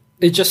think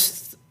it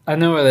just... I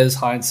know there's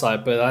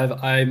hindsight,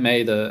 but I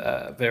made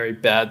a very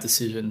bad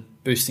decision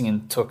boosting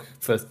and took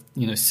for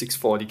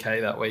 640K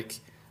that week.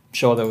 I'm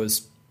sure there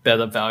was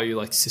better value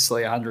like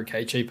Sicily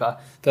 100K cheaper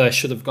that I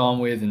should have gone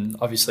with, and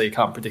obviously you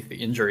can't predict the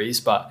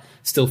injuries, but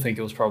still think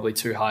it was probably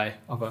too high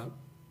of a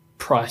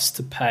price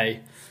to pay,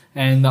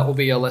 and that will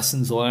be a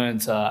lessons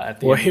learned at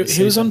the end of the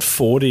season. He was on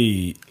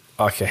 40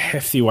 like a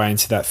hefty way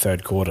into that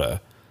third quarter.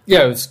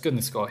 Yeah, it was good in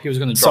the score. He was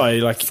going to drop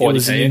 40K it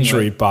was an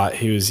injury, anyway.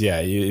 but it was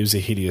a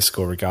hideous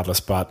score regardless.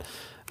 But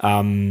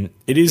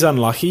it is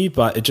unlucky,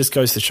 but it just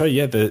goes to show,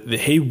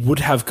 he would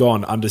have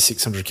gone under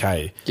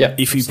 600K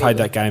if he played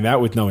that game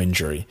out with no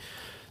injury.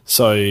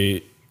 So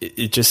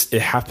it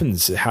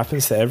happens. It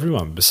happens to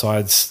everyone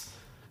besides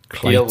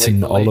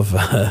Clayton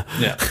Oliver,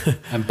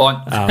 and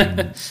Bont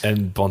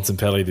and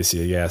Bontempelli this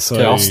year. Yeah,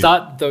 so I'll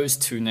start those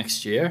 2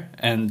 next year,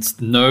 and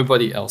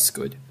nobody else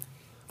good.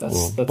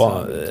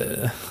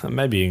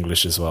 Maybe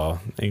English as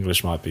well.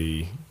 English might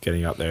be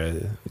getting up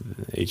there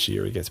each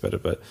year. It gets better,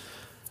 but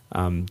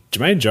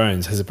Jermaine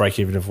Jones has a break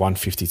even of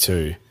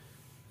 152,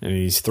 and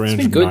he's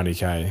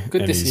 390K,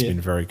 and he's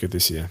been very good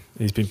this year.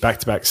 He's been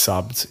back-to-back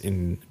subbed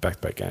in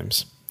back-to-back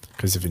games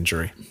because of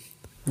injury.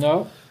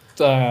 No,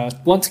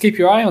 one to keep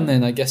your eye on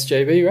then, I guess,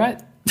 JB,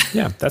 right?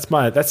 Yeah, that's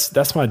my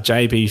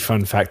JB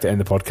fun fact to end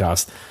the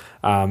podcast,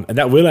 and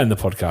that will end the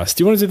podcast.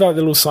 Do you want to do that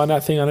little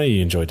sign-out thing? I know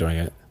you enjoy doing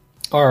it.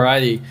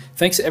 Alrighty.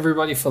 Thanks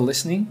everybody for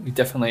listening. We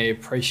definitely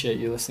appreciate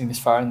you listening this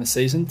far in the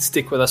season.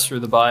 Stick with us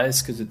through the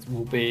buys because it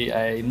will be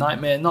a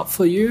nightmare, not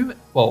for you.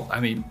 Well, I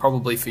mean,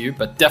 probably for you,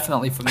 but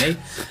definitely for me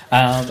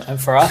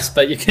and for us.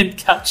 But you can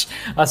catch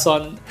us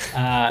on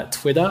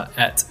Twitter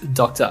at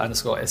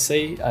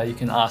Dr_SC. You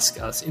can ask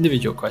us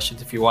individual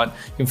questions if you want.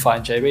 You can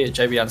find JB at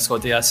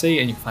JB_DRC,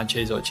 and you can find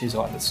Chizo at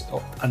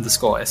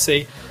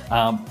Chizo_SC.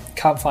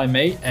 Can't find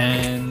me,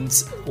 and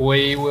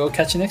we will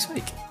catch you next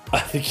week. I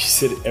think you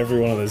said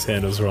every one of those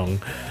handles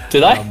wrong.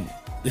 Did I?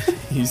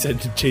 You said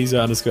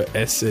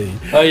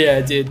Chizo_SC. Oh yeah,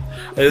 I did.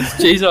 It's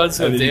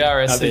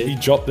Chizo_DRSC. I think you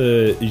dropped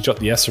the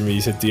S from me. You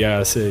said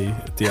DRC.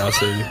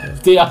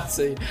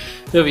 DRC.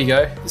 There we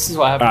go. This is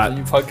what happens when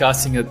you're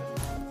podcasting at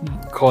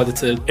quarter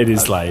to... It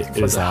is late.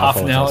 It is half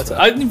an hour.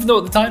 I don't even know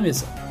what the time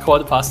is.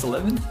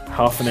 11:15?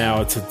 Half an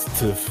hour to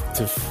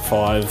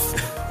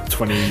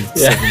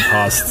 5:27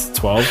 past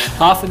 12.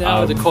 Half an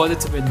hour to quarter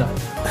to midnight.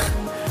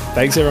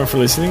 Thanks everyone for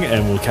listening,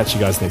 and we'll catch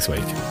you guys next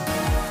week.